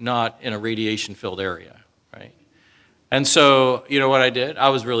not in a radiation-filled area, right? And so, you know what I did? I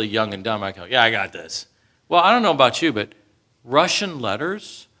was really young and dumb. I go, yeah, I got this. Well, I don't know about you, but Russian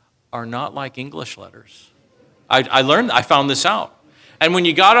letters are not like English letters. I found this out. And when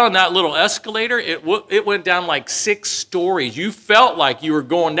you got on that little escalator, it went down like 6 stories. You felt like you were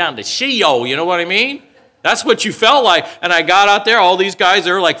going down to Sheol, you know what I mean? That's what you felt like. And I got out there, all these guys,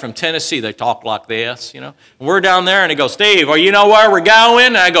 they're like from Tennessee. They talk like this, you know. And we're down there, and they go, Steve, well, you know where we're going?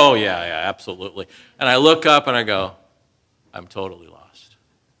 And I go, yeah, absolutely. And I look up, and I go, I'm totally lost.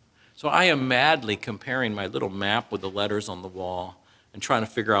 So I am madly comparing my little map with the letters on the wall and trying to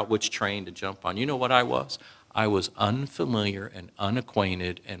figure out which train to jump on. You know what I was? I was unfamiliar and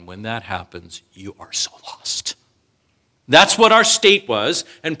unacquainted, and when that happens, you are so lost. That's what our state was,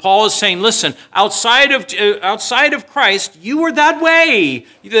 and Paul is saying, listen, outside of Christ, you were that way.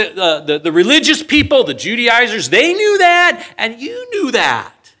 The religious people, the Judaizers, they knew that, and you knew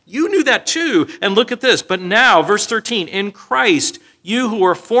that. You knew that too. And look at this. But now, verse 13, in Christ, you who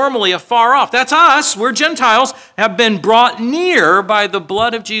were formerly afar off, that's us, we're Gentiles, have been brought near by the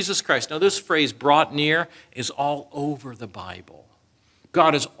blood of Jesus Christ. Now this phrase, brought near, is all over the Bible.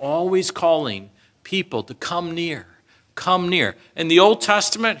 God is always calling people to come near. Come near. In the Old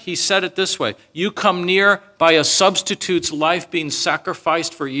Testament, he said it this way: you come near by a substitute's life being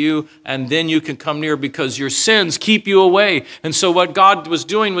sacrificed for you, and then you can come near because your sins keep you away. And so what God was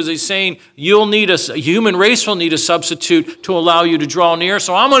doing was he's saying, you'll need a human race will need a substitute to allow you to draw near,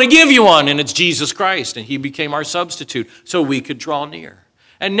 so I'm going to give you one, and it's Jesus Christ, and he became our substitute so we could draw near.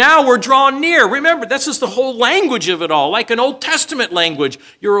 And now we're drawn near. Remember, this is the whole language of it all, like an Old Testament language.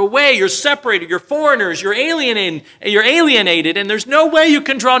 You're away, you're separated, you're foreigners, you're alienated, and there's no way you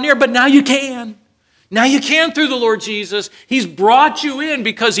can draw near, but now you can. Now you can through the Lord Jesus. He's brought you in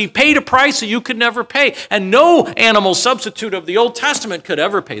because he paid a price that you could never pay. And no animal substitute of the Old Testament could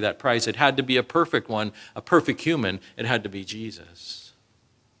ever pay that price. It had to be a perfect one, a perfect human. It had to be Jesus.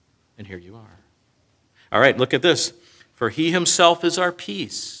 And here you are. All right, look at this. For he himself is our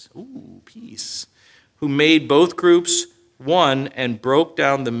peace. Ooh, peace. Who made both groups one and broke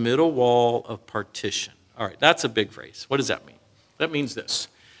down the middle wall of partition. All right, that's a big phrase. What does that mean? That means this: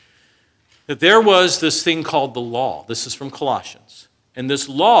 that there was this thing called the law. This is from Colossians. And this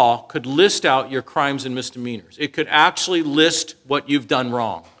law could list out your crimes and misdemeanors. It could actually list what you've done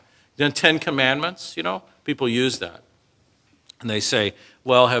wrong. The 10 Commandments, people use that. And they say,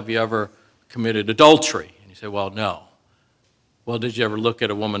 well, have you ever committed adultery? And you say, well, no. Well, did you ever look at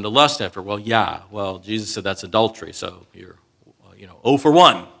a woman to lust after? Well, yeah. Well, Jesus said that's adultery, so you're, 0 for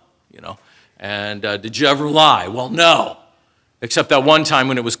 1, And did you ever lie? Well, no. Except that one time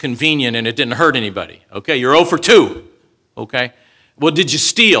when it was convenient and it didn't hurt anybody. Okay, you're 0 for 2. Okay. Well, did you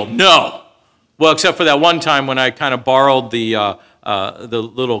steal? No. Well, except for that one time when I kind of borrowed the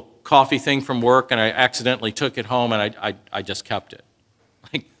little coffee thing from work and I accidentally took it home and I just kept it.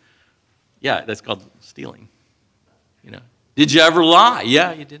 Yeah, that's called stealing. Did you ever lie?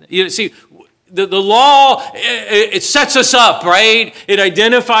 Yeah, you did. See, the law, it sets us up, right? It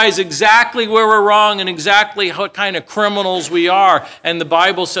identifies exactly where we're wrong and exactly what kind of criminals we are. And the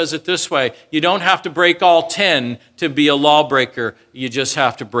Bible says it this way: you don't have to break all 10 to be a lawbreaker. You just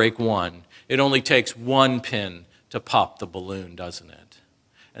have to break one. It only takes one pin to pop the balloon, doesn't it?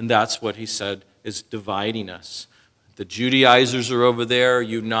 And that's what he said is dividing us. The Judaizers are over there,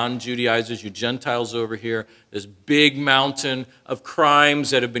 you non-Judaizers, you Gentiles over here. This big mountain of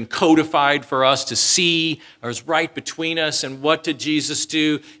crimes that have been codified for us to see is right between us. And what did Jesus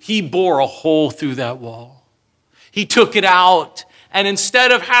do? He bore a hole through that wall. He took it out. And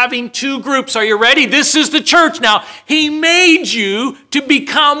instead of having 2 groups, are you ready? This is the church now. He made you to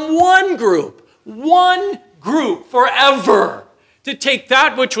become one group forever. To take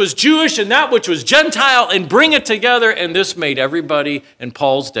that which was Jewish and that which was Gentile and bring it together. And this made everybody in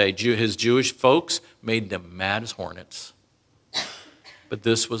Paul's day, his Jewish folks, made them mad as hornets. But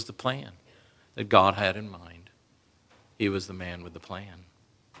this was the plan that God had in mind. He was the man with the plan.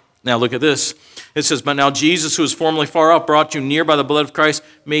 Now look at this. It says, but now Jesus, who was formerly far off, brought you near by the blood of Christ,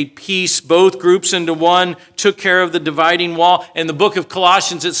 made peace, both groups into one, took care of the dividing wall. In the book of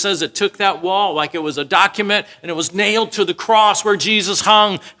Colossians, it says it took that wall like it was a document, and it was nailed to the cross where Jesus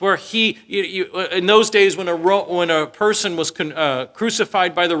hung, where in those days when a person was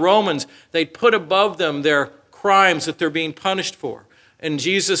crucified by the Romans, they'd put above them their crimes that they're being punished for. In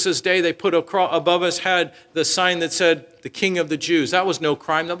Jesus' day, they put above his head the sign that said, the King of the Jews. That was no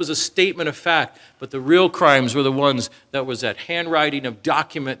crime. That was a statement of fact. But the real crimes were the ones that was that handwriting of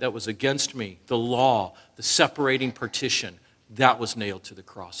document that was against me, the law, the separating partition. That was nailed to the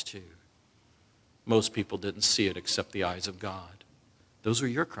cross too. Most people didn't see it except the eyes of God. Those were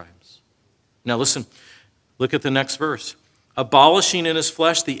your crimes. Now listen, look at the next verse. Abolishing in his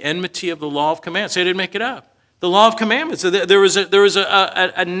flesh the enmity of the law of commandments. They didn't make it up. The law of commandments. There was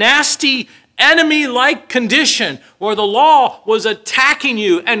a nasty enemy-like condition where the law was attacking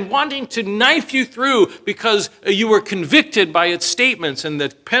you and wanting to knife you through because you were convicted by its statements, and the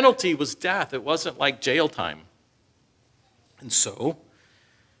penalty was death. It wasn't like jail time. And so,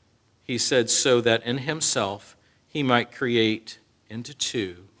 he said, so that in himself he might create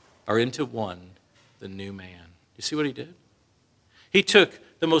into one, the new man. You see what he did? He took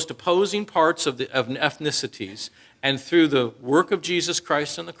the most opposing parts of ethnicities, and through the work of Jesus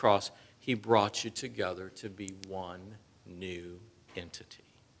Christ on the cross, he brought you together to be one new entity.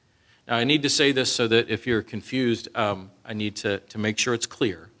 Now, I need to say this so that if you're confused, I need to make sure it's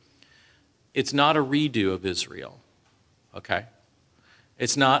clear. It's not a redo of Israel, okay?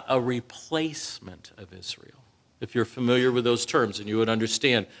 It's not a replacement of Israel. If you're familiar with those terms, and you would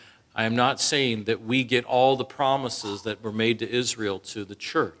understand, I am not saying that we get all the promises that were made to Israel to the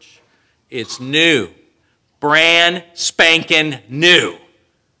church. It's new. Brand spanking new.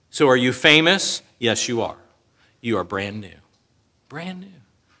 So are you famous? Yes, you are. You are brand new. Brand new.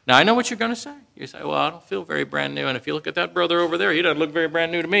 Now, I know what you're going to say. You say, well, I don't feel very brand new. And if you look at that brother over there, he doesn't look very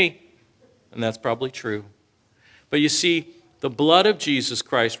brand new to me. And that's probably true. But you see, the blood of Jesus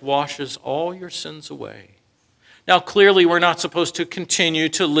Christ washes all your sins away. Now, clearly, we're not supposed to continue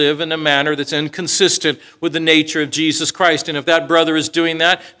to live in a manner that's inconsistent with the nature of Jesus Christ. And if that brother is doing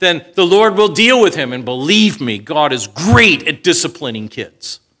that, then the Lord will deal with him. And believe me, God is great at disciplining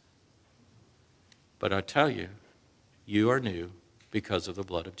kids. But I tell you, you are new because of the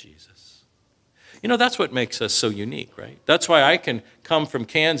blood of Jesus. You know, that's what makes us so unique, right? That's why I can come from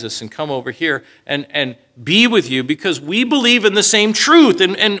Kansas and come over here and be with you, because we believe in the same truth,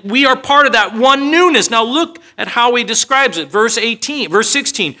 and we are part of that one newness. Now look at how he describes it. Verse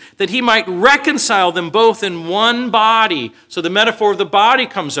 16, that he might reconcile them both in one body. So the metaphor of the body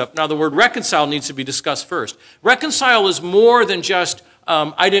comes up. Now the word reconcile needs to be discussed first. Reconcile is more than just,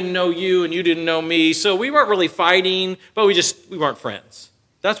 I didn't know you and you didn't know me, so we weren't really fighting, but we weren't friends.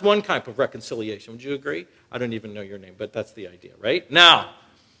 That's one type of reconciliation. Would you agree? I don't even know your name, but that's the idea, right? Now,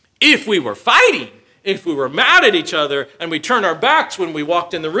 if we were fighting, if we were mad at each other, and we turned our backs when we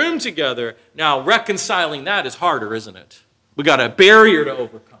walked in the room together, now reconciling that is harder, isn't it? We got a barrier to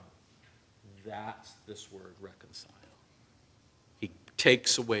overcome. That's this word, reconcile. He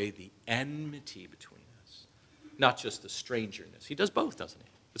takes away the enmity between us, not just the strangeness. He does both, doesn't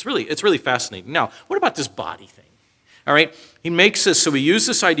he? It's really fascinating. Now, what about this body thing? All right, he makes this, so we use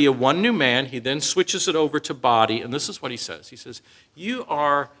this idea, one new man, he then switches it over to body, and this is what he says. He says, you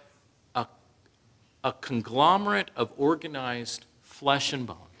are a conglomerate of organized flesh and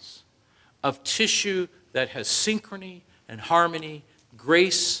bones, of tissue that has synchrony and harmony,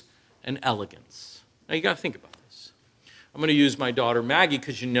 grace and elegance. Now you got to think about this. I'm going to use my daughter Maggie,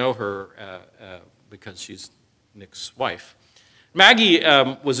 because you know her, because she's Nick's wife. Maggie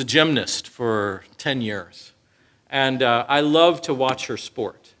was a gymnast for 10 years. And I love to watch her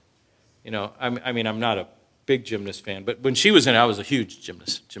sport. You know, I mean, I'm not a big gymnast fan, but when she was in it, I was a huge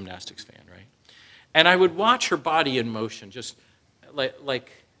gymnastics fan, right? And I would watch her body in motion, just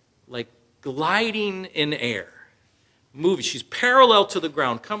like gliding in air, moving. She's parallel to the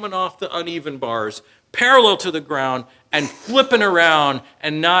ground, coming off the uneven bars, parallel to the ground, and flipping around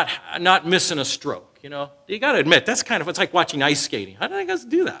and not missing a stroke. You know, you got to admit, that's kind of, it's like watching ice skating. How do they guys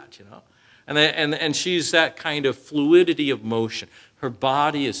do that? You know. And she's that kind of fluidity of motion. Her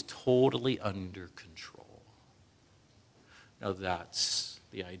body is totally under control. Now that's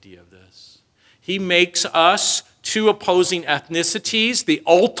the idea of this. He makes us two opposing ethnicities, the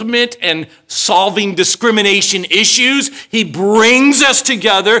ultimate in solving discrimination issues. He brings us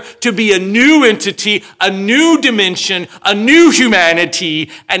together to be a new entity, a new dimension, a new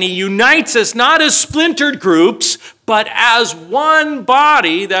humanity, and he unites us not as splintered groups, but as one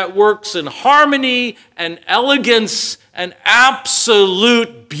body that works in harmony and elegance and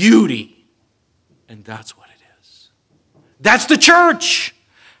absolute beauty. And that's what it is. That's the church.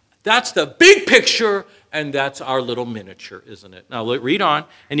 That's the big picture, and that's our little miniature, isn't it? Now read on.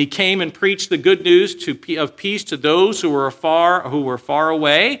 And he came and preached the good news of peace to those who were far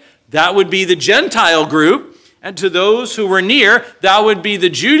away. That would be the Gentile group. And to those who were near, that would be the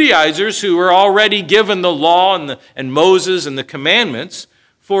Judaizers who were already given the law and Moses and the commandments.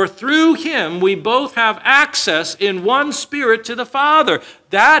 For through him we both have access in one spirit to the Father.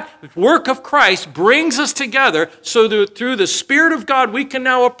 That work of Christ brings us together so that through the Spirit of God we can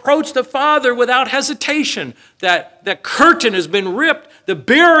now approach the Father without hesitation. That curtain has been ripped, the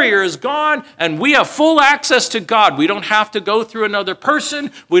barrier is gone, and we have full access to God. We don't have to go through another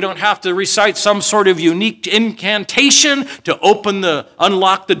person. We don't have to recite some sort of unique incantation to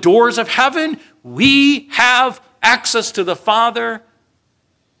unlock the doors of heaven. We have access to the Father.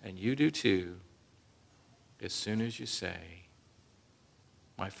 And you do too, as soon as you say,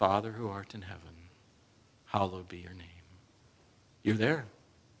 my Father who art in heaven, hallowed be your name. You're there.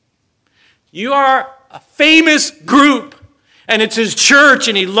 You are a famous group, and it's his church,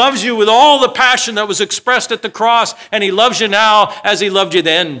 and he loves you with all the passion that was expressed at the cross, and he loves you now as he loved you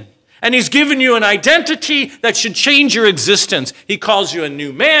then. And he's given you an identity that should change your existence. He calls you a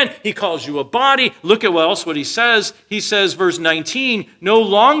new man. He calls you a body. Look at what he says. He says, verse 19, no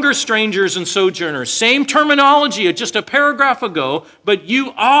longer strangers and sojourners. Same terminology just a paragraph ago, but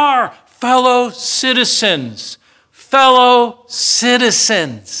you are fellow citizens. Fellow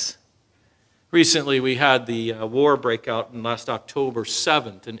citizens. Recently, we had the war break out in last October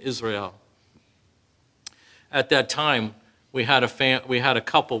 7th in Israel. At that time, we had a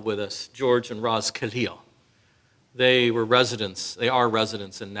couple with us, George and Roz Khalil. They are residents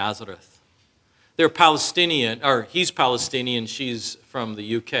in Nazareth. They're Palestinian, or he's Palestinian, she's from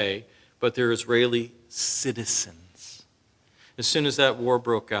the UK, but they're Israeli citizens. As soon as that war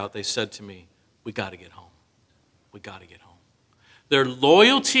broke out, they said to me, We got to get home. We got to get home. Their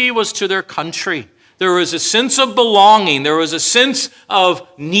loyalty was to their country. There was a sense of belonging. There was a sense of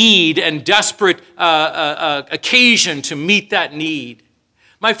need and desperate occasion to meet that need.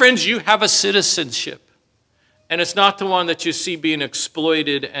 My friends, you have a citizenship. And it's not the one that you see being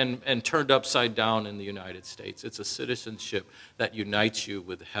exploited and turned upside down in the United States. It's a citizenship that unites you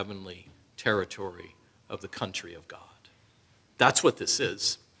with the heavenly territory of the country of God. That's what this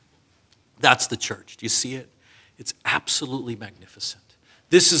is. That's the church. Do you see it? It's absolutely magnificent.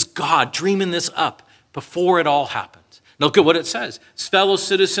 This is God dreaming this up before it all happened. Look at what it says. It's fellow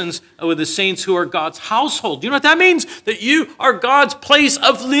citizens with the saints who are God's household. Do you know what that means? That you are God's place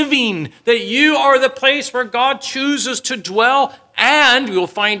of living. That you are the place where God chooses to dwell. And we'll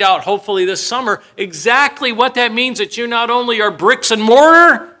find out, hopefully this summer, exactly what that means. That you not only are bricks and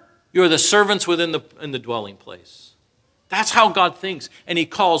mortar, you're the servants within the dwelling place. That's how God thinks. And he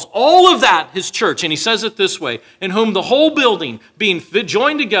calls all of that his church. And he says it this way, in whom the whole building, being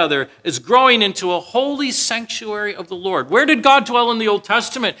joined together, is growing into a holy sanctuary of the Lord. Where did God dwell in the Old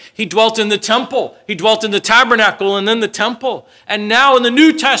Testament? He dwelt in the temple. He dwelt in the tabernacle and then the temple. And now in the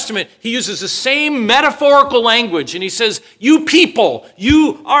New Testament, he uses the same metaphorical language. And he says, you people,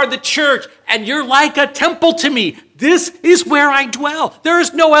 you are the church, and you're like a temple to me. This is where I dwell. There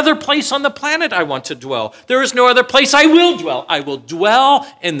is no other place on the planet I want to dwell. There is no other place I will dwell. I will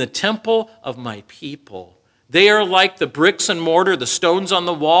dwell in the temple of my people. They are like the bricks and mortar, the stones on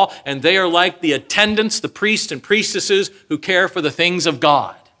the wall, and they are like the attendants, the priests and priestesses who care for the things of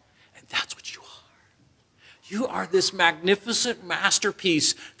God. And that's what you are. You are this magnificent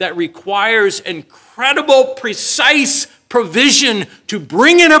masterpiece that requires incredible, precise provision to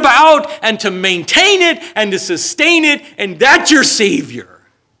bring it about and to maintain it and to sustain it, and that's your Savior.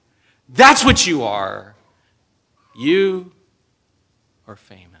 That's what you are. You are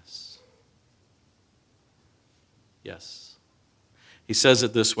famous. Yes. He says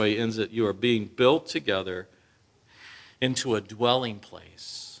it this way, ends it, you are being built together into a dwelling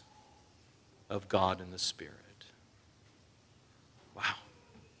place of God in the Spirit. Wow,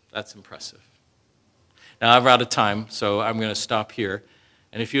 that's impressive. Now, I'm out of time, so I'm going to stop here.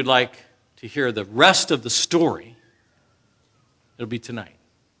 And if you'd like to hear the rest of the story, it'll be tonight.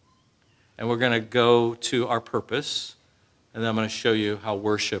 And we're going to go to our purpose, and then I'm going to show you how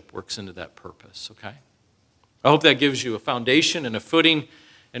worship works into that purpose, okay? I hope that gives you a foundation and a footing,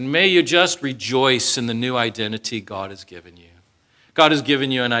 and may you just rejoice in the new identity God has given you. God has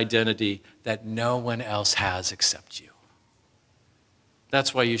given you an identity that no one else has except you.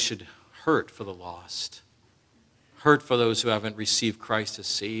 That's why you should hurt for the lost. Hurt for those who haven't received Christ as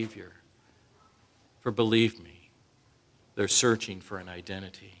Savior. For believe me, they're searching for an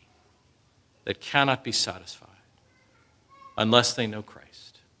identity that cannot be satisfied unless they know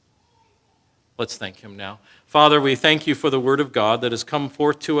Christ. Let's thank him now. Father, we thank you for the word of God that has come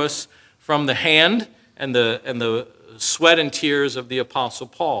forth to us from the hand and the sweat and tears of the Apostle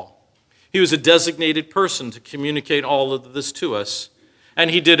Paul. He was a designated person to communicate all of this to us. And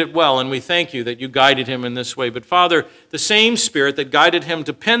he did it well, and we thank you that you guided him in this way. But Father, the same Spirit that guided him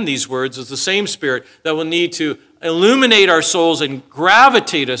to pen these words is the same Spirit that will need to illuminate our souls and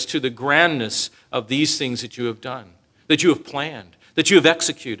gravitate us to the grandness of these things that you have done, that you have planned, that you have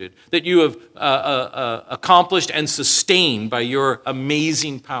executed, that you have accomplished and sustained by your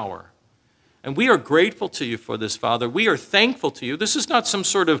amazing power. And we are grateful to you for this, Father. We are thankful to you. This is not some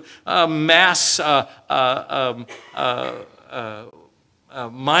sort of mass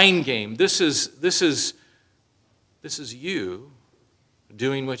mind game. This is you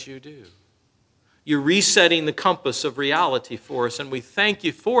doing what you do. You're resetting the compass of reality for us, and we thank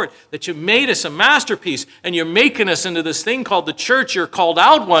you for it, that you made us a masterpiece, and you're making us into this thing called the church. You're called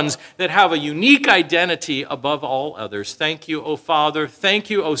out ones that have a unique identity above all others. Thank you, O Father. Thank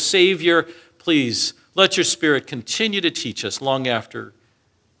you, O Savior. Please let your Spirit continue to teach us long after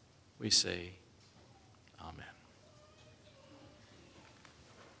we say